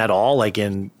clown at all, like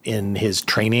in his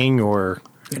training or?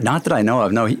 Not that I know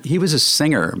of. No, he was a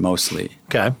singer mostly.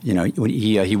 Okay.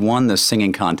 He won the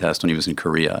singing contest when he was in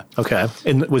Korea. Okay.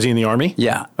 And was he in the Army?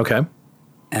 Yeah. Okay.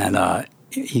 And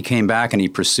he came back and he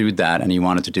pursued that, and he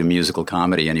wanted to do musical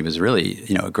comedy, and he was really,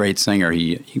 a great singer.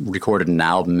 He recorded an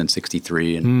album in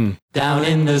 '63. And Down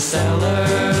in the cellar,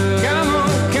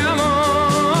 come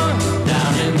on,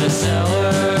 down in the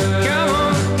cellar,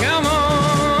 come on,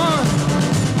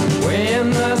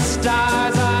 when the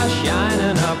stars are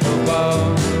shining up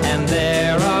above, and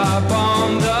they're up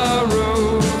on the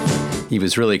roof. he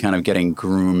was really kind of getting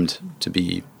groomed to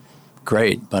be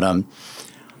great, but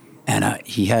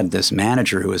he had this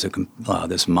manager who was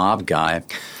this mob guy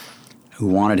who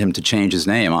wanted him to change his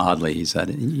name. Oddly, he said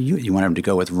you wanted him to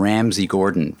go with Ramsey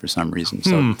Gordon for some reason.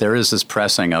 So there is this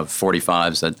pressing of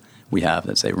 45s that we have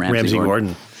that say Ramsey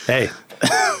Gordon. Hey,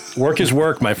 work is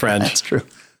work, my friend. That's true.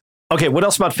 Okay, what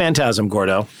else about Phantasm,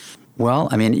 Gordo? Well,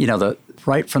 I mean,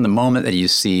 right from the moment that you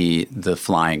see the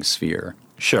flying sphere.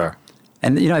 Sure.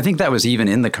 And, I think that was even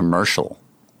in the commercial.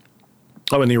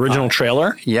 Oh, in the original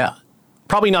trailer? Yeah.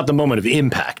 Probably not the moment of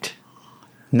impact.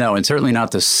 No, and certainly not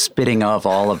the spitting of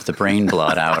all of the brain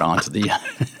blood out onto the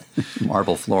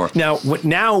marble floor.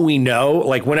 Now we know,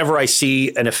 like whenever I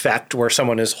see an effect where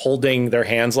someone is holding their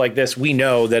hands like this, we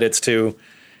know that it's to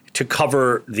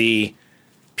cover the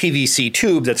PVC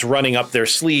tube that's running up their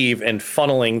sleeve and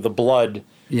funneling the blood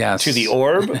to the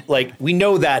orb. Like, we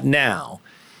know that now.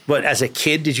 But as a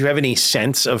kid, did you have any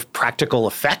sense of practical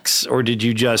effects, or did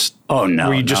you just? Oh no!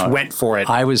 Or you just went for it?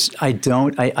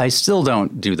 I still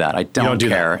don't do that. I don't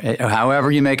care.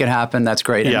 However you make it happen, that's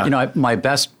great. Yeah. And, my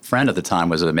best friend at the time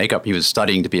was he was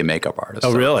studying to be a makeup artist.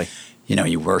 Oh, really?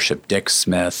 He worshiped Dick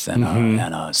Smith and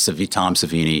Tom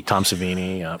Savini. Tom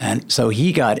Savini, yeah. And so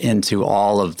he got into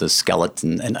all of the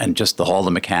skeleton and just all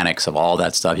the mechanics of all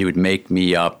that stuff. He would make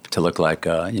me up to look like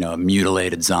a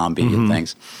mutilated zombie and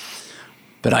things.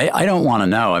 But I don't want to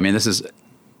know. I mean,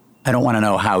 I don't want to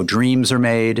know how dreams are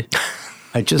made.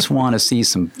 I just want to see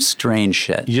some strange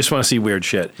shit. You just want to see weird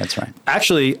shit. That's right.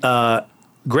 Actually,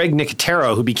 Greg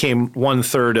Nicotero, who became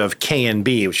 1/3 of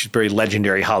K&B, which is a very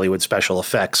legendary Hollywood special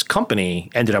effects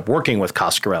company, ended up working with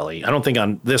Coscarelli. I don't think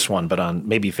on this one, but on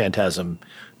maybe Phantasm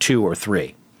 2 or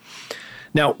 3.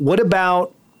 Now, what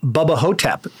about Bubba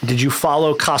Hotep? Did you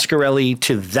follow Coscarelli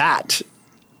to that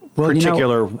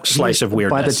particular slice of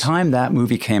weirdness? By the time that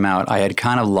movie came out, I had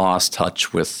kind of lost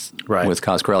touch with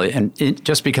Coscarelli, and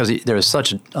just because there was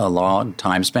such a long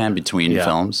time span between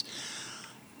films,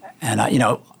 and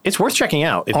it's worth checking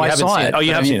out if you haven't seen it. Oh,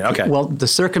 you have seen it. Okay. Well, the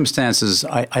circumstances,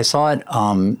 I saw it.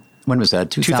 When was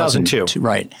that? 2002.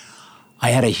 Right. I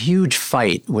had a huge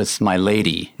fight with my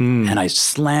lady, and I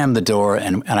slammed the door,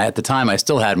 and at the time I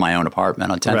still had my own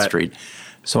apartment on 10th Street.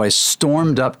 So I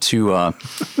stormed up to, I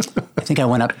think I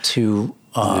went up to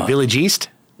the Village East?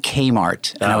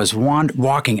 Kmart. And I was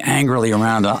walking angrily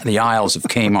around the aisles of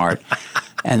Kmart.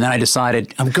 And then I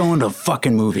decided, I'm going to a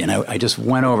fucking movie. And I just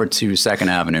went over to 2nd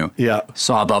Avenue. Yeah.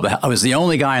 Saw Bubba. I was the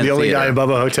only guy in the theater. The only guy in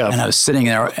Bubba Hotep. And I was sitting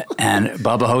there, and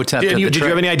Bubba Hotep Did you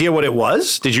have any idea what it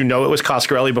was? Did you know it was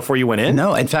Coscarelli before you went in?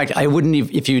 No. In fact, I wouldn't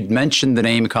have, if you'd mentioned the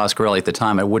name Coscarelli at the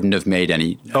time, I wouldn't have made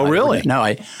any. Oh, really?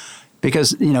 Because,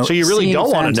 so you really don't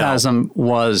want to know. Phantasm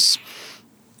was,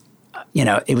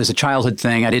 it was a childhood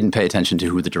thing. I didn't pay attention to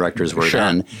who the directors were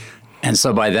then. And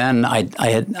so by then I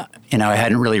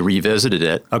hadn't really revisited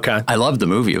it. Okay. I loved the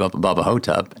movie Bubba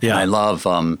Hotep. Yeah. And I love,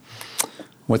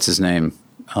 what's his name?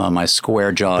 My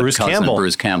square-jawed cousin,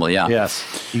 Bruce Campbell. Yeah. Yes.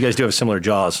 You guys do have similar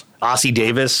jaws. Ossie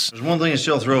Davis. There's one thing that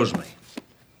still throws me.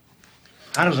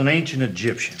 How does an ancient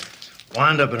Egyptian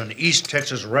wind up in an East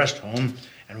Texas rest home,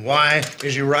 and why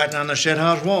is he writing on the shed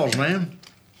house walls, man?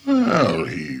 Well,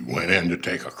 he went in to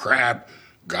take a crap,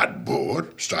 got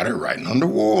bored, started writing on the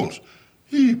walls.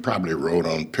 He probably wrote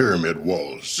on pyramid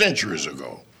walls centuries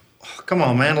ago. Oh, come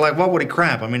on, man. Like, what would he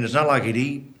crap? I mean, it's not like he'd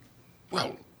eat.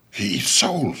 Well, he eats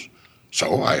souls.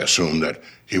 So I assume that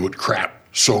he would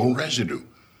crap soul residue.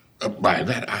 By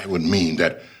that, I would mean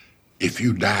that if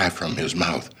you die from his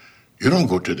mouth, you don't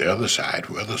go to the other side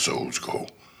where the souls go.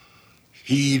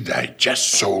 He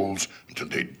digests souls until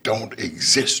they don't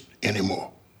exist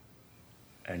anymore.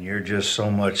 And you're just so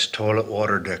much toilet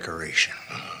water decoration.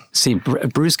 See,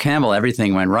 Bruce Campbell,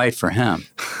 everything went right for him.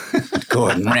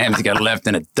 Gordon Ramsay got left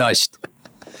in a dust.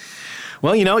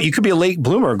 Well, you could be a late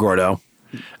bloomer, Gordo.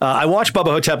 I watched Bubba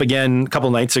Hotep again a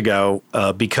couple nights ago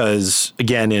because,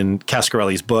 again, in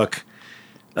Coscarelli's book,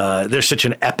 there's such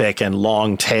an epic and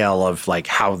long tale of like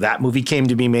how that movie came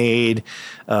to be made.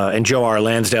 And Joe R.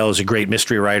 Lansdale is a great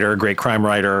mystery writer, a great crime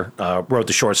writer, wrote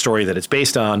the short story that it's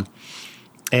based on.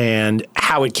 And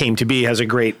how it came to be has a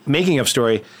great making of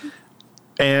story.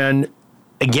 And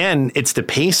again, it's the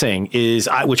pacing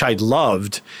which I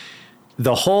loved.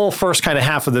 The whole first kind of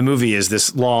half of the movie is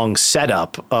this long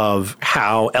setup of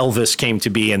how Elvis came to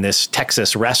be in this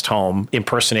Texas rest home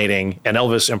impersonating an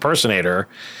Elvis impersonator.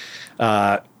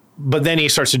 But then he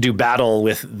starts to do battle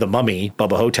with the mummy,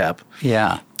 Bubba Hotep.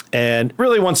 Yeah. And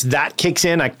really once that kicks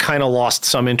in, I kind of lost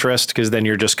some interest because then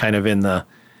you're just kind of in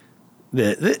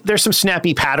there's some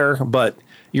snappy patter, but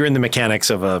you're in the mechanics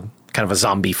of a kind of a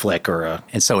zombie flick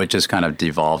and so it just kind of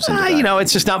devolves into that.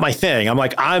 It's just not my thing.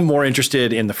 I'm more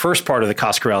interested in the first part of the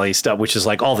Coscarelli stuff, which is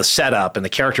like all the setup and the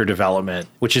character development,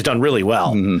 which is done really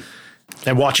well. Mm-hmm.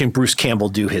 And watching Bruce Campbell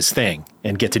do his thing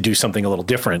and get to do something a little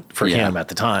different for him at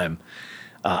the time,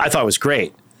 I thought it was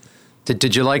great.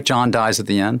 Did you like John Dies at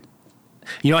the End?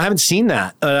 I haven't seen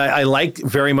that. I like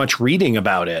very much reading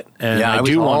about it, and I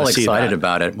do want to see that. I was all excited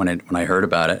about it when I heard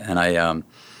about it, and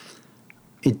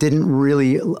it didn't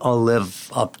really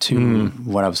live up to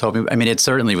what I was hoping. I mean, it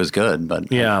certainly was good, but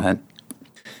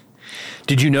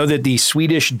Did you know that the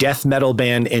Swedish death metal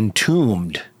band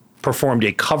Entombed performed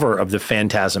a cover of the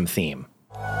Phantasm theme?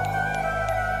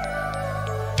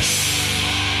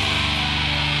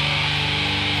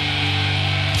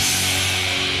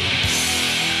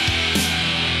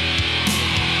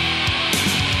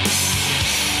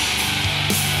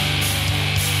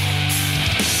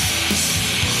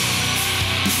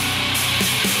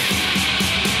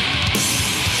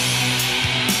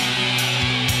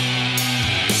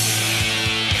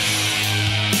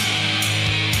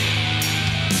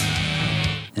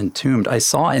 Entombed. I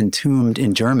saw Entombed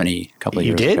in Germany a couple of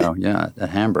years ago. Yeah, at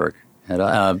Hamburg, at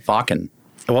Wacken.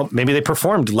 Well, maybe they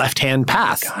performed Left Hand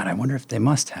Path. God, I wonder if they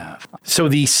must have. So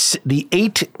the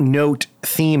 8-note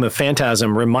theme of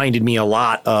Phantasm reminded me a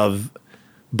lot of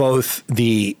both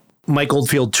the Mike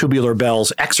Oldfield Tubular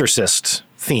Bells Exorcist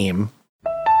theme.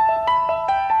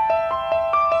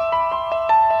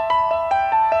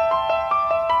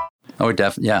 Oh,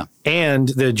 definitely, yeah. And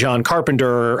the John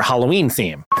Carpenter Halloween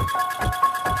theme.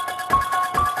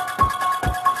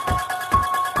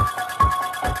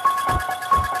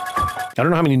 I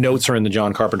don't know how many notes are in the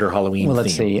John Carpenter Halloween theme. Well,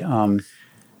 let's see.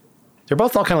 They're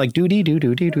both all kind of like doo-dee,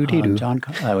 doo-doo-dee, doo-dee-doo.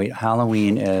 Wait,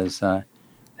 Halloween is...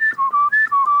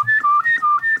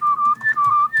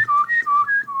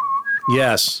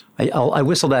 Yes. I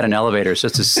whistle that in elevators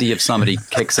just to see if somebody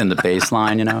kicks in the bass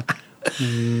line,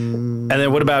 And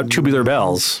then what about Tubular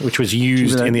Bells, which was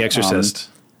used in The Exorcist?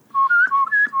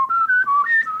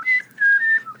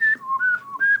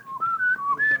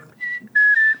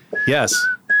 Yes.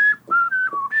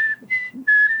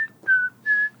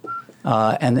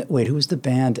 And wait, who was the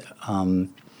band?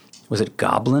 Was it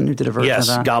Goblin who did a version of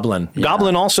that? Yes, Goblin. Yeah.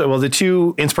 Goblin also, well, the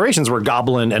two inspirations were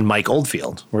Goblin and Mike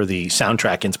Oldfield, were the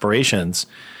soundtrack inspirations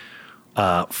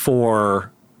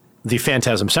for the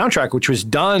Phantasm soundtrack, which was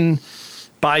done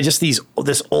by just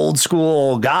this old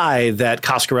school guy that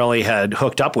Coscarelli had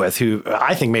hooked up with, who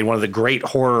I think made one of the great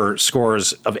horror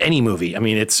scores of any movie. I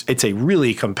mean, it's a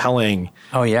really compelling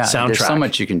soundtrack. There's so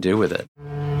much you can do with it.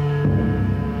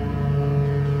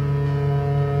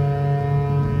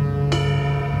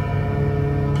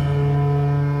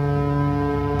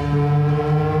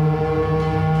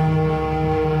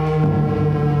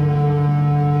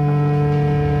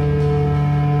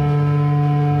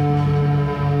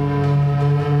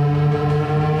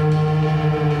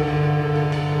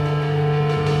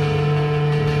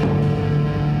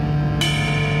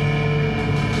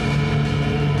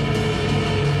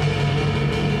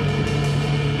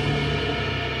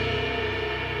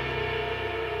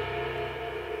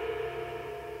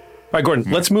 All right,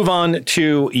 Gordon, let's move on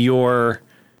to your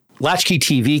Latchkey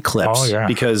TV clips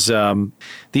because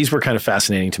these were kind of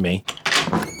fascinating to me.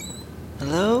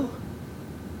 Hello?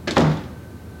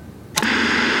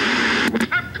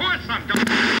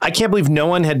 I can't believe no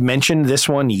one had mentioned this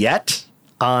one yet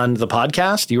on the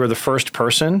podcast. You are the first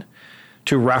person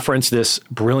to reference this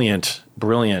brilliant,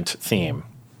 brilliant theme.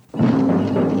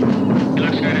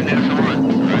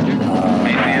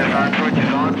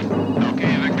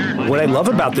 What I love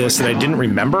about this that I didn't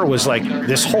remember was like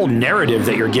this whole narrative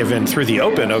that you're given through the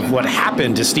open of what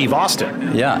happened to Steve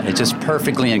Austin. Yeah, it just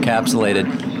perfectly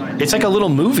encapsulated. It's like a little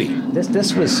movie.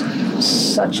 This was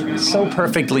so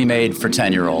perfectly made for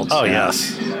 10-year-olds. Oh,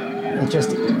 yes.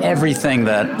 Just everything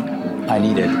that I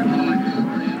needed.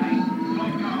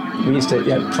 We used to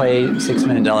play $6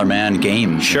 Million Man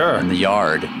games in the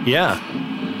yard. Yeah.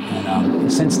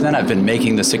 And since then, I've been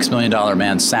making the $6 Million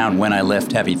Man sound when I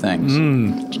lift heavy things.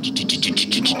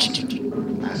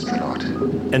 Astronaut.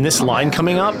 And this line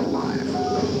coming up?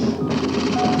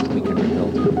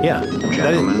 Yeah.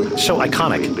 That is so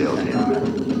iconic.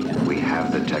 We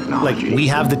have the technology. Like, we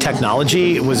have the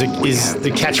technology is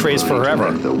the catchphrase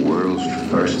forever. The world's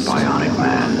first bionic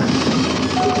man.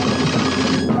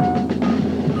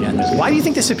 Why do you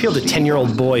think this appealed to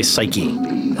 10-year-old boy psyche?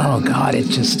 Oh, God, it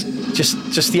just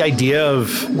the idea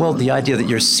of... Well, the idea that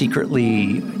you're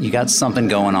secretly, you got something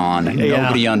going on. Yeah.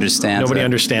 Nobody understands Nobody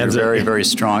understands you're it. very, very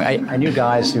strong. I knew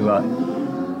guys who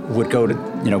would go to,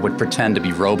 would pretend to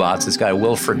be robots. This guy,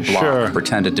 Wilfred Block,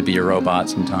 pretended to be a robot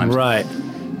sometimes. Right.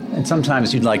 And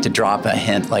sometimes you'd like to drop a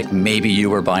hint, like maybe you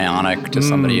were bionic to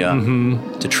somebody,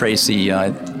 to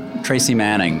Tracy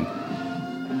Manning.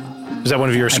 Was that one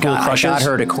of your school crushes? I got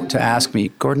her to ask me,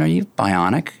 Gordon, are you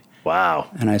bionic?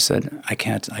 Wow. And I said, I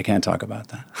can't talk about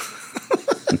that.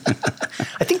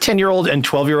 I think 10-year-old and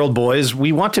 12-year-old boys,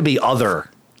 we want to be other.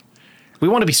 We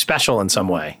want to be special in some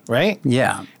way, right?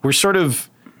 Yeah.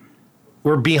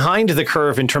 We're behind the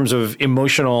curve in terms of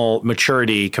emotional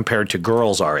maturity compared to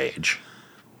girls our age,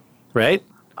 right?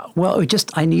 Well,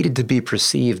 I needed to be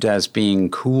perceived as being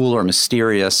cool or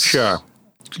mysterious. Sure.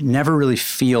 Never really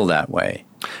feel that way.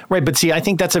 Right, but see, I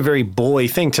think that's a very boy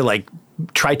thing to like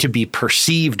try to be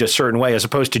perceived a certain way as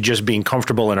opposed to just being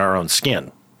comfortable in our own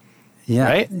skin. Yeah,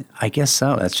 right? I guess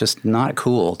so. That's just not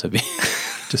cool to be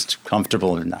just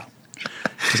comfortable in that.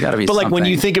 There's got to be But like something. when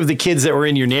you think of the kids that were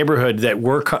in your neighborhood that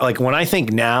were like when I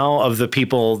think now of the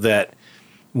people that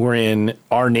were in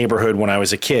our neighborhood when I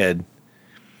was a kid,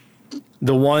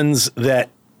 the ones that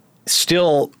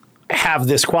still have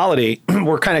this quality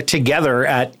were kind of together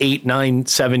at 8, 9,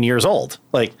 7 years old.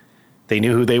 Like they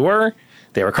knew who they were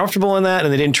comfortable in that,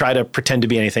 and they didn't try to pretend to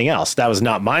be anything else. That was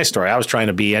not my story. I was trying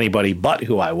to be anybody but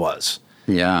who I was.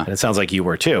 Yeah. And it sounds like you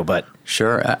were too, but.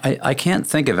 Sure. I can't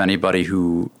think of anybody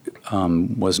who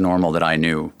was normal that I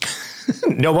knew.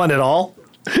 No one at all?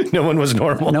 No one was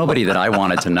normal? Nobody that I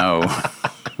wanted to know.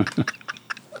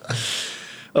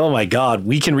 Oh my God,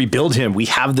 we can rebuild him. We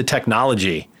have the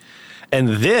technology. And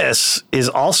this is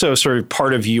also sort of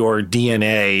part of your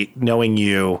DNA, knowing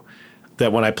you,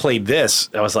 that when I played this,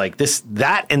 I was like, this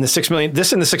and the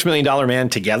 $6 Million Man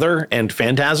together and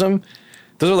Phantasm,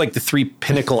 those are like the three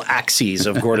pinnacle axes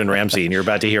of Gordon Ramsay, and you're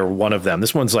about to hear one of them.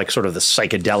 This one's like sort of the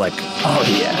psychedelic. Oh,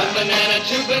 yeah. 1 banana,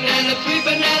 2 banana, 3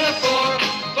 banana, 4.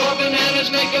 4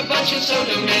 bananas make a bunch and so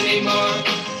do many more.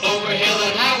 Over hill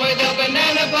and highway the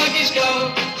banana buggies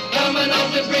go. Coming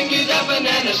home to bring you the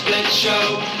banana split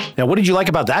show. Now, what did you like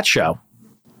about that show?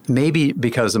 Maybe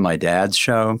because of my dad's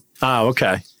show. Oh,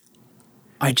 okay.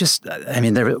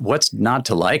 What's not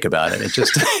to like about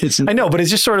it? I know, but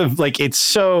it's just sort of like, it's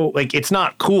so, like, it's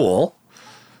not cool.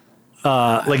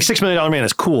 Like $6 Million Man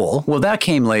is cool. Well, that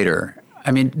came later.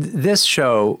 I mean, this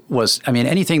show was,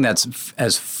 anything that's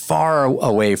as far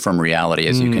away from reality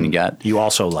as you can get. You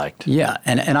also liked. Yeah.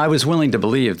 And I was willing to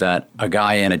believe that a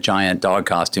guy in a giant dog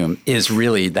costume is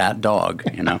really that dog,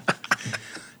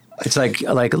 It's like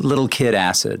little kid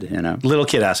acid, Little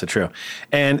kid acid, true.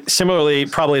 And similarly,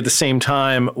 probably at the same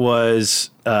time was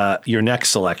your next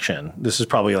selection. This is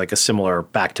probably like a similar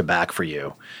back-to-back for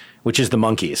you, which is the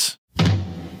Monkees.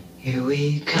 Here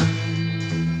we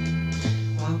come,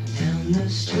 walking down the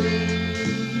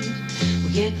street.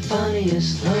 We get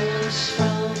funniest looks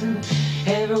from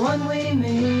everyone we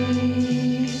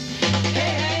meet.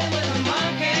 Hey, we're the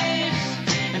Monkees,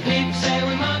 and people say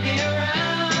we monkey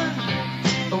around,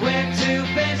 but we're too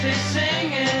busy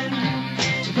singing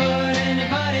to put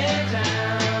anybody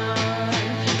down.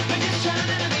 We're just trying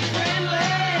to be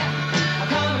friendly. I'll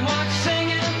come and watch, sing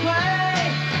and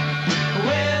play.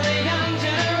 We're the young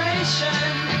generation,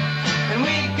 and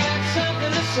we got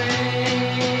something to say.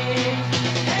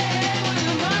 Hey, we're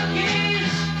the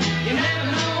Monkees. You never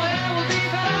know where we'll be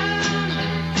found,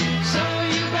 so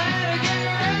you better get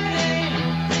ready.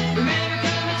 We may be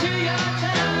coming to your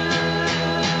town.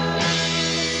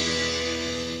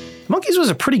 Monkees was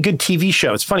a pretty good TV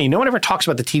show. It's funny, no one ever talks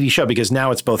about the TV show because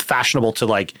now it's both fashionable to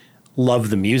like love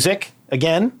the music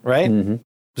again, right? Mm-hmm.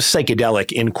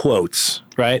 Psychedelic in quotes,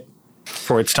 right?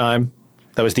 For its time.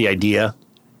 That was the idea.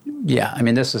 Yeah,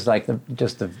 this is like it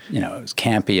was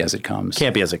campy as it comes.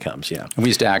 Campy as it comes, yeah. And we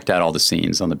used to act out all the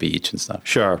scenes on the beach and stuff.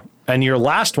 Sure. And your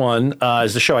last one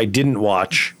is the show I didn't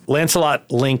watch, Lancelot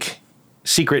Link,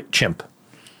 Secret Chimp.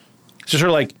 It's just sort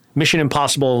of like Mission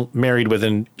Impossible married with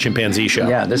a chimpanzee show.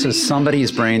 Yeah, this is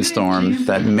somebody's brainstorm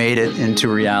that made it into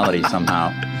reality somehow.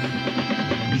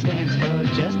 Stands good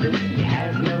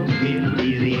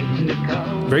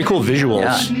Very cool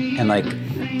visuals. Yeah, and like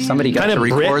somebody got to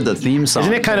record the theme song.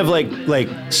 Isn't it kind of like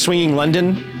Swinging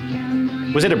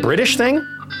London? Was it a British thing?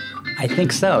 I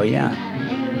think so, yeah.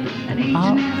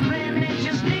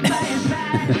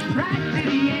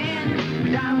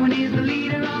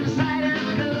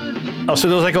 Oh, so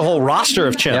there was like a whole roster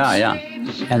of chimps. Yeah, yeah.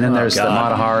 And then there's the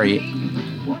Matahari.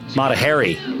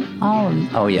 Matahari.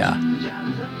 Oh, yeah.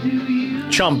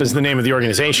 Chump is the name of the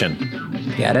organization.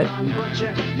 Get it?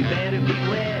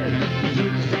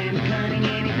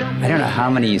 I don't know how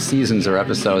many seasons or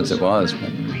episodes it was, but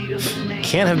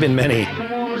can't have been many.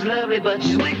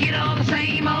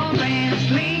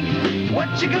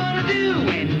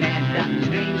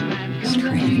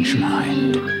 Strange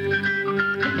Mind.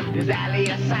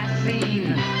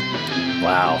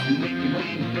 Wow.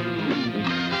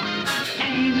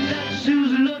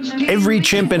 Every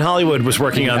chimp in Hollywood was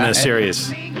working on this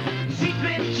series.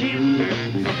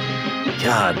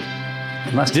 God.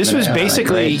 This was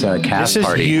basically, this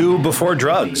is you before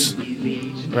drugs,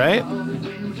 right?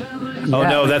 Oh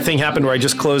no, that thing happened where I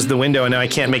just closed the window and now I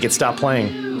can't make it stop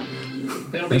playing.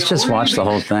 Let's just watch the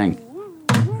whole thing.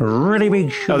 Really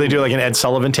big show. Oh, they do like an Ed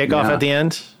Sullivan takeoff at the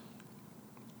end?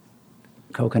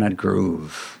 Coconut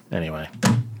Groove. Anyway.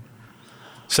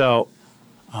 So,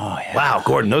 wow,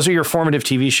 Gordon, those are your formative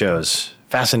TV shows.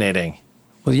 Fascinating.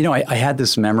 Well, you know, I had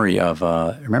this memory of,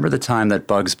 remember the time that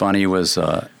Bugs Bunny was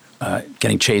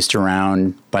getting chased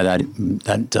around by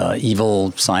that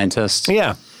evil scientist?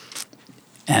 Yeah.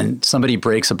 And somebody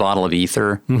breaks a bottle of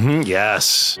ether. Mm-hmm.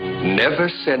 Yes. Never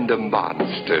send a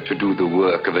monster to do the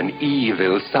work of an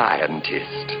evil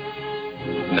scientist.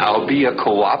 Now be a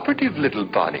cooperative little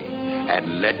bunny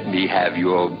and let me have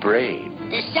your brain.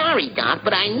 Sorry, Doc,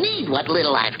 but I need what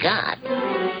little I've got.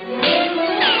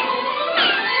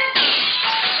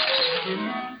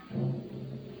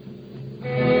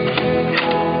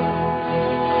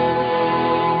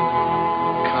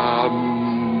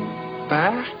 Come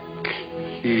back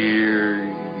here,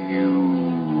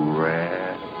 you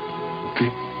rabbit.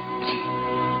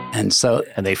 And so,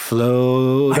 and they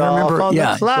float I remember, off on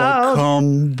the clouds.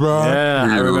 Come back.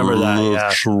 Yeah, I remember that. Yeah.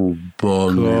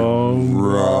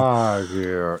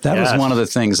 That was one of the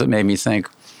things that made me think,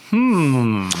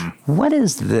 what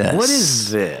is this? What is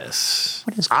this?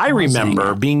 I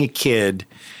remember being a kid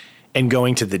and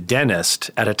going to the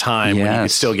dentist at a time when you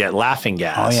could still get laughing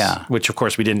gas, which of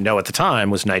course we didn't know at the time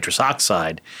was nitrous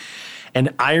oxide.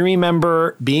 And I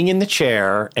remember being in the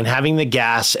chair and having the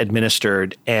gas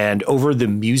administered, and over the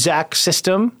Muzak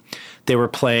system, they were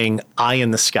playing Eye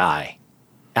in the Sky,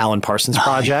 Alan Parsons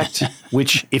Project,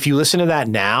 which if you listen to that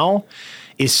now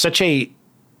is such a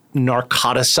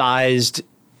narcoticized,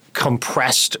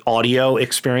 compressed audio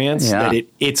experience that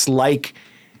it's like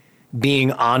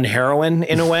being on heroin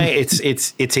in a way. It's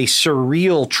a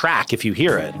surreal track if you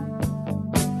hear it.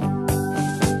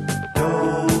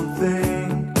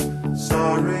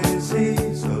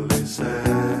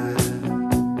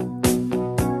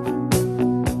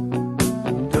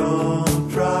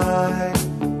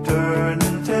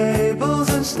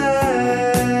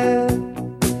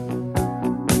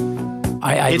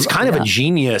 It's kind of a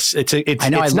genius. It's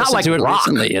not like rock.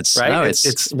 Recently. Right?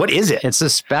 It's what is it? It's a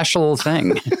special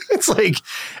thing. It's like,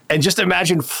 and just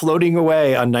imagine floating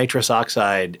away on nitrous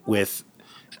oxide with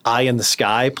Eye in the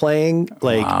Sky playing.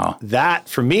 Like that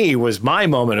for me was my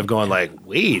moment of going like,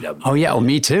 wait a minute. Oh yeah, well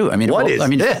me too. I mean,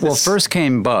 this? Well, first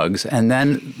came Bugs, and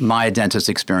then my dentist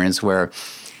experience where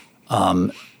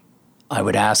I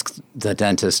would ask the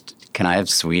dentist, "Can I have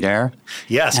sweet air?"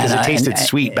 Yes, because it tasted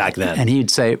sweet back then. And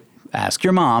he'd say, "Ask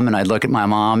your mom," and I'd look at my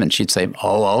mom, and she'd say,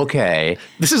 "Oh, okay."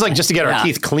 This is like just to get our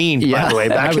teeth cleaned, by the way,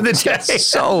 back in the day.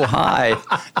 So high,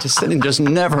 just sitting, just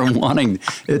never wanting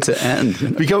it to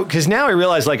end. Because now I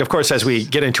realize, like, of course, as we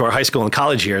get into our high school and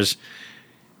college years,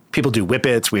 people do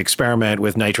whippets, we experiment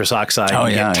with nitrous oxide,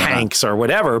 we get tanks or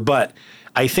whatever. But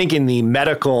I think in the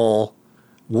medical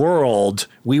world,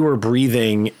 we were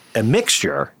breathing a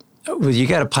mixture. Well, you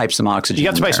got to pipe some oxygen. You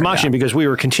got to pipe some oxygen because we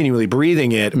were continually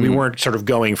breathing it. We weren't sort of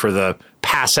going for the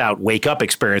pass out, wake up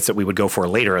experience that we would go for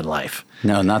later in life.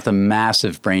 No, not the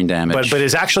massive brain damage. But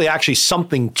it's actually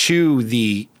something to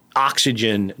the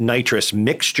oxygen nitrous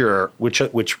mixture, which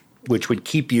would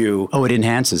keep you. Oh, it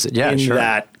enhances it. Yeah, in sure.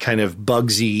 that kind of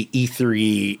bugsy,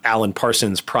 ethery, Alan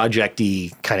Parsons project-y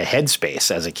kind of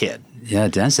headspace as a kid. Yeah,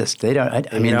 dentists. They don't. I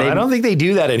don't think they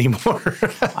do that anymore.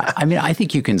 I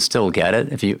think you can still get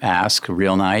it if you ask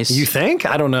real nice. You think?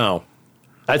 I don't know.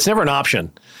 It's never an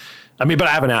option. I mean, but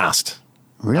I haven't asked.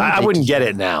 Really? I wouldn't get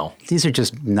it now. These are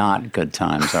just not good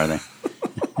times, are they?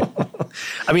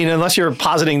 I mean, unless you're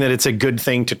positing that it's a good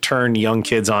thing to turn young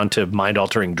kids onto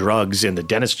mind-altering drugs in the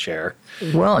dentist chair.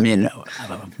 Well, I mean,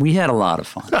 we had a lot of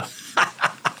fun.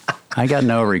 I got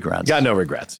no regrets. Got no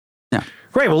regrets. Yeah.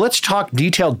 Great. Well, let's talk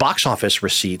detailed box office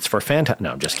receipts for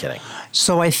No, I'm just kidding.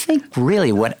 So I think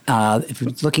really what, if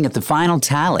you're looking at the final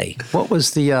tally, what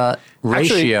was the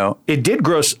ratio? Actually, it did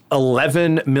gross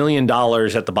 $11 million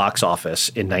at the box office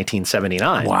in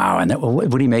 1979. Wow. And what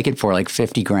did he make it for, like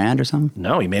 50 grand or something?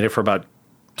 No, he made it for about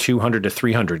 200 to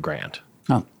 300 grand.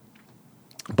 Oh.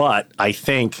 But I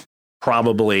think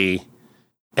probably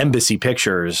Embassy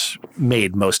Pictures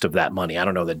made most of that money. I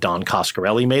don't know that Don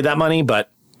Coscarelli made that money,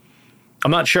 but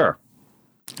I'm not sure.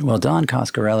 Well, Don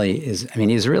Coscarelli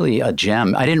he's really a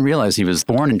gem. I didn't realize he was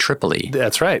born in Tripoli.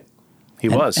 That's right. He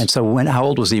was. And so how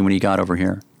old was he when he got over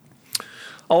here?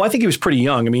 Oh, I think he was pretty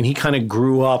young. I mean, he kind of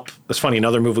grew up. It's funny,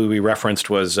 another movie we referenced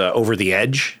was Over the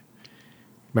Edge.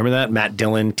 Remember that? Matt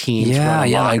Dillon, teens from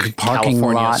like parking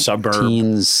California lot suburb.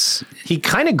 Teens. He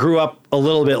kind of grew up a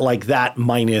little bit like that,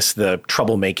 minus the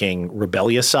troublemaking,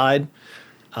 rebellious side.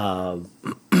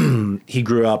 He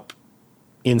grew up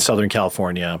in Southern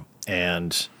California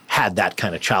and had that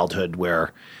kind of childhood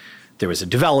where there was a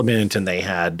development and they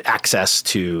had access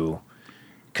to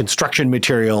construction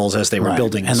materials as they were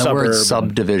building and the suburb. suburb. Word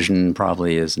subdivision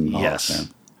probably is involved. Yes.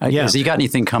 Yeah. Has he got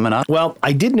anything coming up? Well,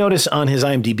 I did notice on his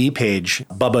IMDb page,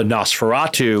 Bubba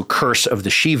Nosferatu, Curse of the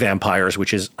She-Vampires,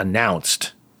 which is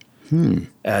announced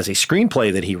as a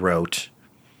screenplay that he wrote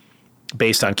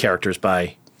based on characters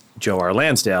by Joe R.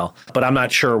 Lansdale, but I'm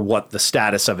not sure what the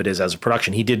status of it is as a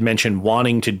production. He did mention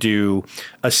wanting to do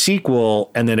a sequel,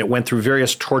 and then it went through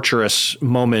various torturous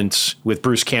moments with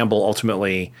Bruce Campbell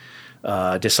ultimately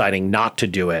deciding not to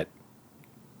do it,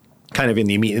 kind of in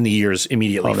the years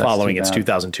immediately following its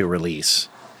 2002 release.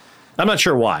 I'm not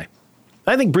sure why.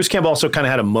 I think Bruce Campbell also kind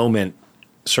of had a moment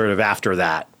sort of after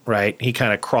that, right? He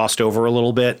kind of crossed over a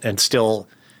little bit and still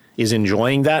is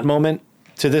enjoying that moment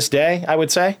to this day, I would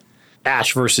say.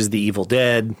 Ash versus the Evil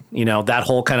Dead, that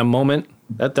whole kind of moment,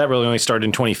 that really only started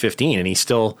in 2015, and he's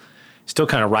still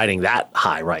kind of riding that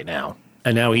high right now.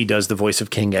 And now he does the voice of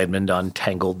King Edmund on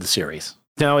Tangled, the series.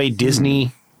 Now a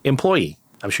Disney employee.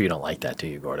 I'm sure you don't like that, do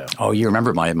you, Gordo? Oh, you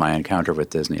remember my encounter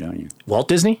with Disney, don't you? Walt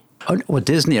Disney? Oh, well,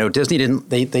 Disney didn't.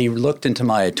 They looked into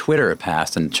my Twitter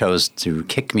past and chose to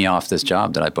kick me off this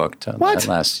job that I booked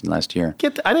last year.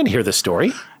 I didn't hear this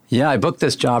story. Yeah, I booked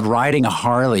this job riding a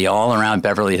Harley all around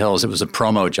Beverly Hills. It was a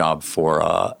promo job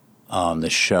for the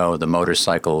show, the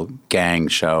motorcycle gang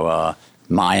show,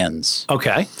 Mayans.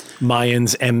 Okay,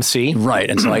 Mayans MC. Right,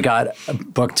 and so I got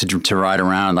booked to ride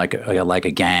around like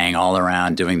a gang all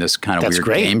around doing this kind of weird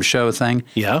game show thing.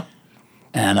 Yeah,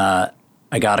 and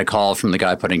I got a call from the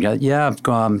guy putting it. Yeah,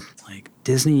 like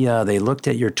Disney, they looked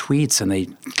at your tweets and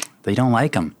they don't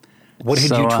like them. What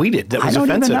had you tweeted that was offensive? I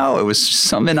don't even know. It was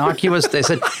some innocuous. They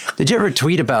said, "Did you ever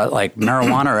tweet about like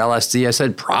marijuana or LSD?" I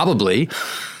said, "Probably."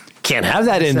 Can't have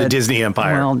that in the Disney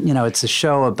empire. Well, it's a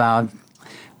show about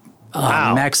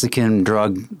Mexican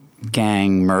drug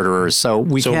gang murderers, so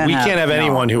we can't have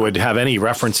anyone who would have any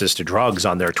references to drugs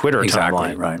on their Twitter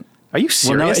timeline. Right. Are you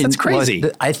serious? That's crazy.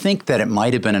 I think that it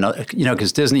might have been another,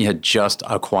 because Disney had just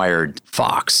acquired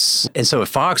Fox, and so if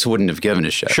Fox wouldn't have given a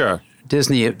shit. Sure.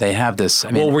 Disney, they have this.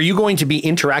 Were you going to be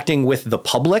interacting with the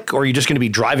public, or are you just going to be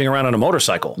driving around on a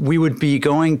motorcycle? We would be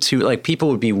going to, people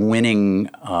would be winning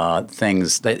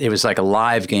things. It was like a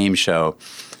live game show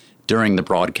during the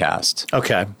broadcast.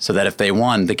 Okay. So that if they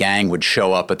won, the gang would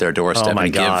show up at their doorstep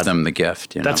and give them the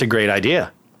gift. That's a great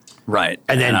idea. Right.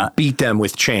 And then beat them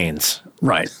with chains.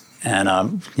 Right.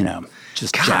 And,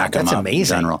 just jack them up. That's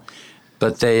amazing. In general.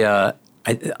 But they, I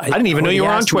didn't even know you were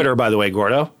on Twitter, by the way,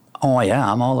 Gordo. Oh,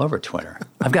 yeah, I'm all over Twitter.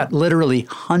 I've got literally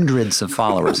hundreds of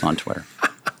followers on Twitter.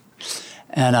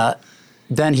 And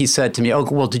then he said to me, "Oh,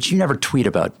 well, did you never tweet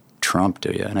about Trump,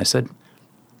 do you?" And I said,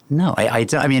 "No,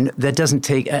 I mean, that doesn't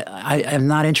take, I'm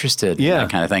not interested in that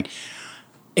kind of thing."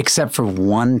 Except for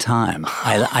one time.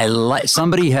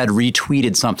 Somebody had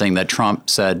retweeted something that Trump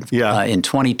said in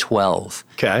 2012.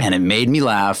 Okay. And it made me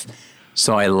laugh.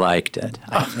 So I liked it.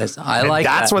 I like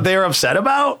that. That's what they were upset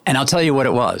about? And I'll tell you what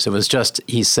it was. It was just,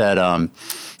 he said,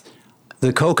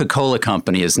 the Coca-Cola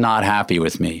company is not happy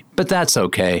with me, but that's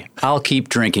okay. I'll keep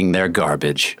drinking their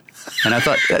garbage. And I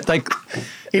thought,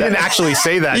 he didn't actually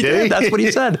say that, did he? That's what he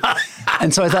said.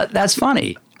 And so I thought, that's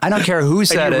funny. I don't care who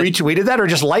said it. You retweeted that or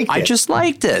just liked it? I just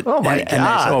liked it. Oh, my God. And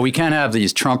they said, we can't have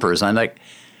these Trumpers. I'm like,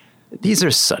 these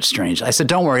are such strange. I said,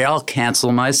 don't worry, I'll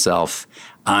cancel myself.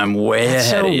 I'm way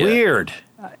ahead of you. So weird.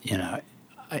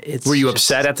 Were you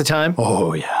upset at the time?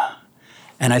 Oh, yeah.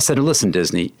 And I said, listen,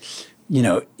 Disney,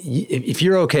 if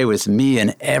you're okay with me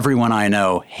and everyone I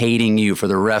know hating you for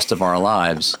the rest of our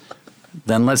lives,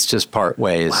 then let's just part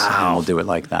ways and we'll do it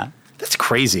like that. That's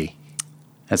crazy.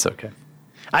 That's okay.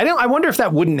 I wonder if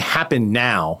that wouldn't happen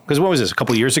now. Because what was this, a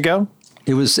couple years ago?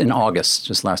 It was in August,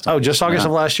 just last August. Oh, just August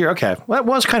of last year? Okay. Well, that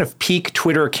was kind of peak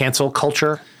Twitter cancel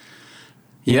culture.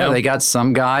 Yeah, they got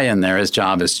some guy in there. His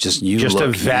job is just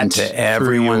look into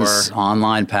everyone's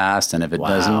online past, and if it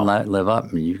doesn't live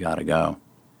up, you got to go.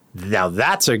 Now,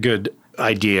 that's a good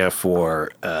idea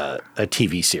for a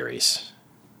TV series.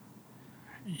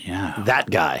 Yeah. That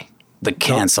guy. The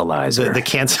cancelizer. The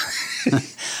cancel.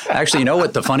 Actually, you know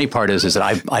what the funny part is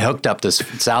that I hooked up this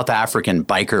South African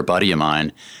biker buddy of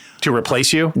mine. To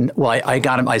replace you? Well, I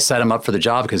got him. I set him up for the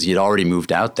job because he'd already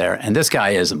moved out there. And this guy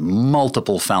is a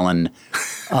multiple felon,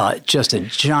 just a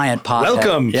giant pothead.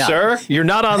 Welcome, sir. You're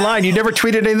not online. You never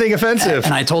tweeted anything offensive.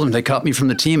 And I told him to cut me from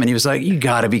the team. And he was like, you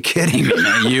got to be kidding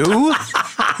me. You?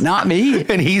 Not me.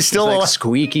 And he's still like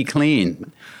squeaky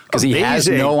clean. Because he has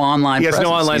no online presence. He has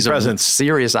no online he's presence. A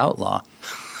serious outlaw.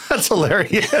 That's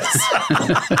hilarious.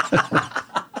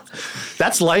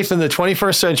 That's life in the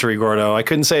 21st century, Gordo. I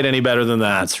couldn't say it any better than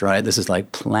that. That's right. This is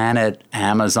like Planet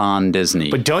Amazon Disney.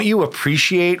 But don't you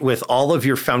appreciate, with all of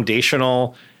your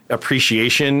foundational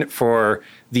appreciation for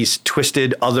these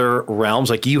twisted other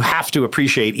realms, like you have to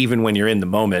appreciate even when you're in the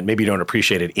moment. Maybe you don't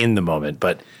appreciate it in the moment,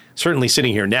 but certainly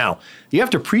sitting here now, you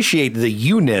have to appreciate the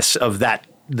you-ness of that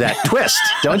twist,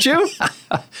 don't you?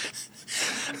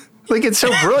 Like it's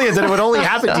so brilliant that it would only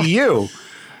happen to you.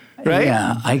 Right?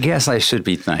 Yeah, I guess I should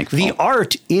be thankful. The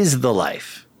art is the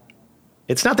life.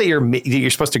 It's not that you're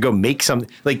supposed to go make something,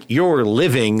 like you're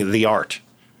living the art.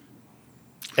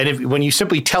 And when you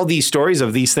simply tell these stories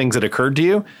of these things that occurred to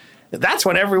you, that's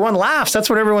when everyone laughs. That's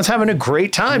when everyone's having a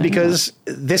great time because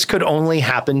this could only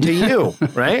happen to you,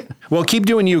 right? Well, keep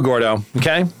doing you, Gordo,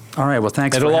 okay? All right, well,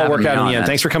 thanks It'll for having all work me out in the on end. that.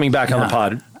 Thanks for coming back on the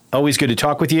pod. Always good to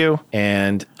talk with you,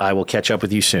 and I will catch up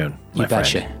with you soon, my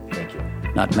friend. You betcha. Thank you.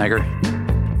 Nutmegger.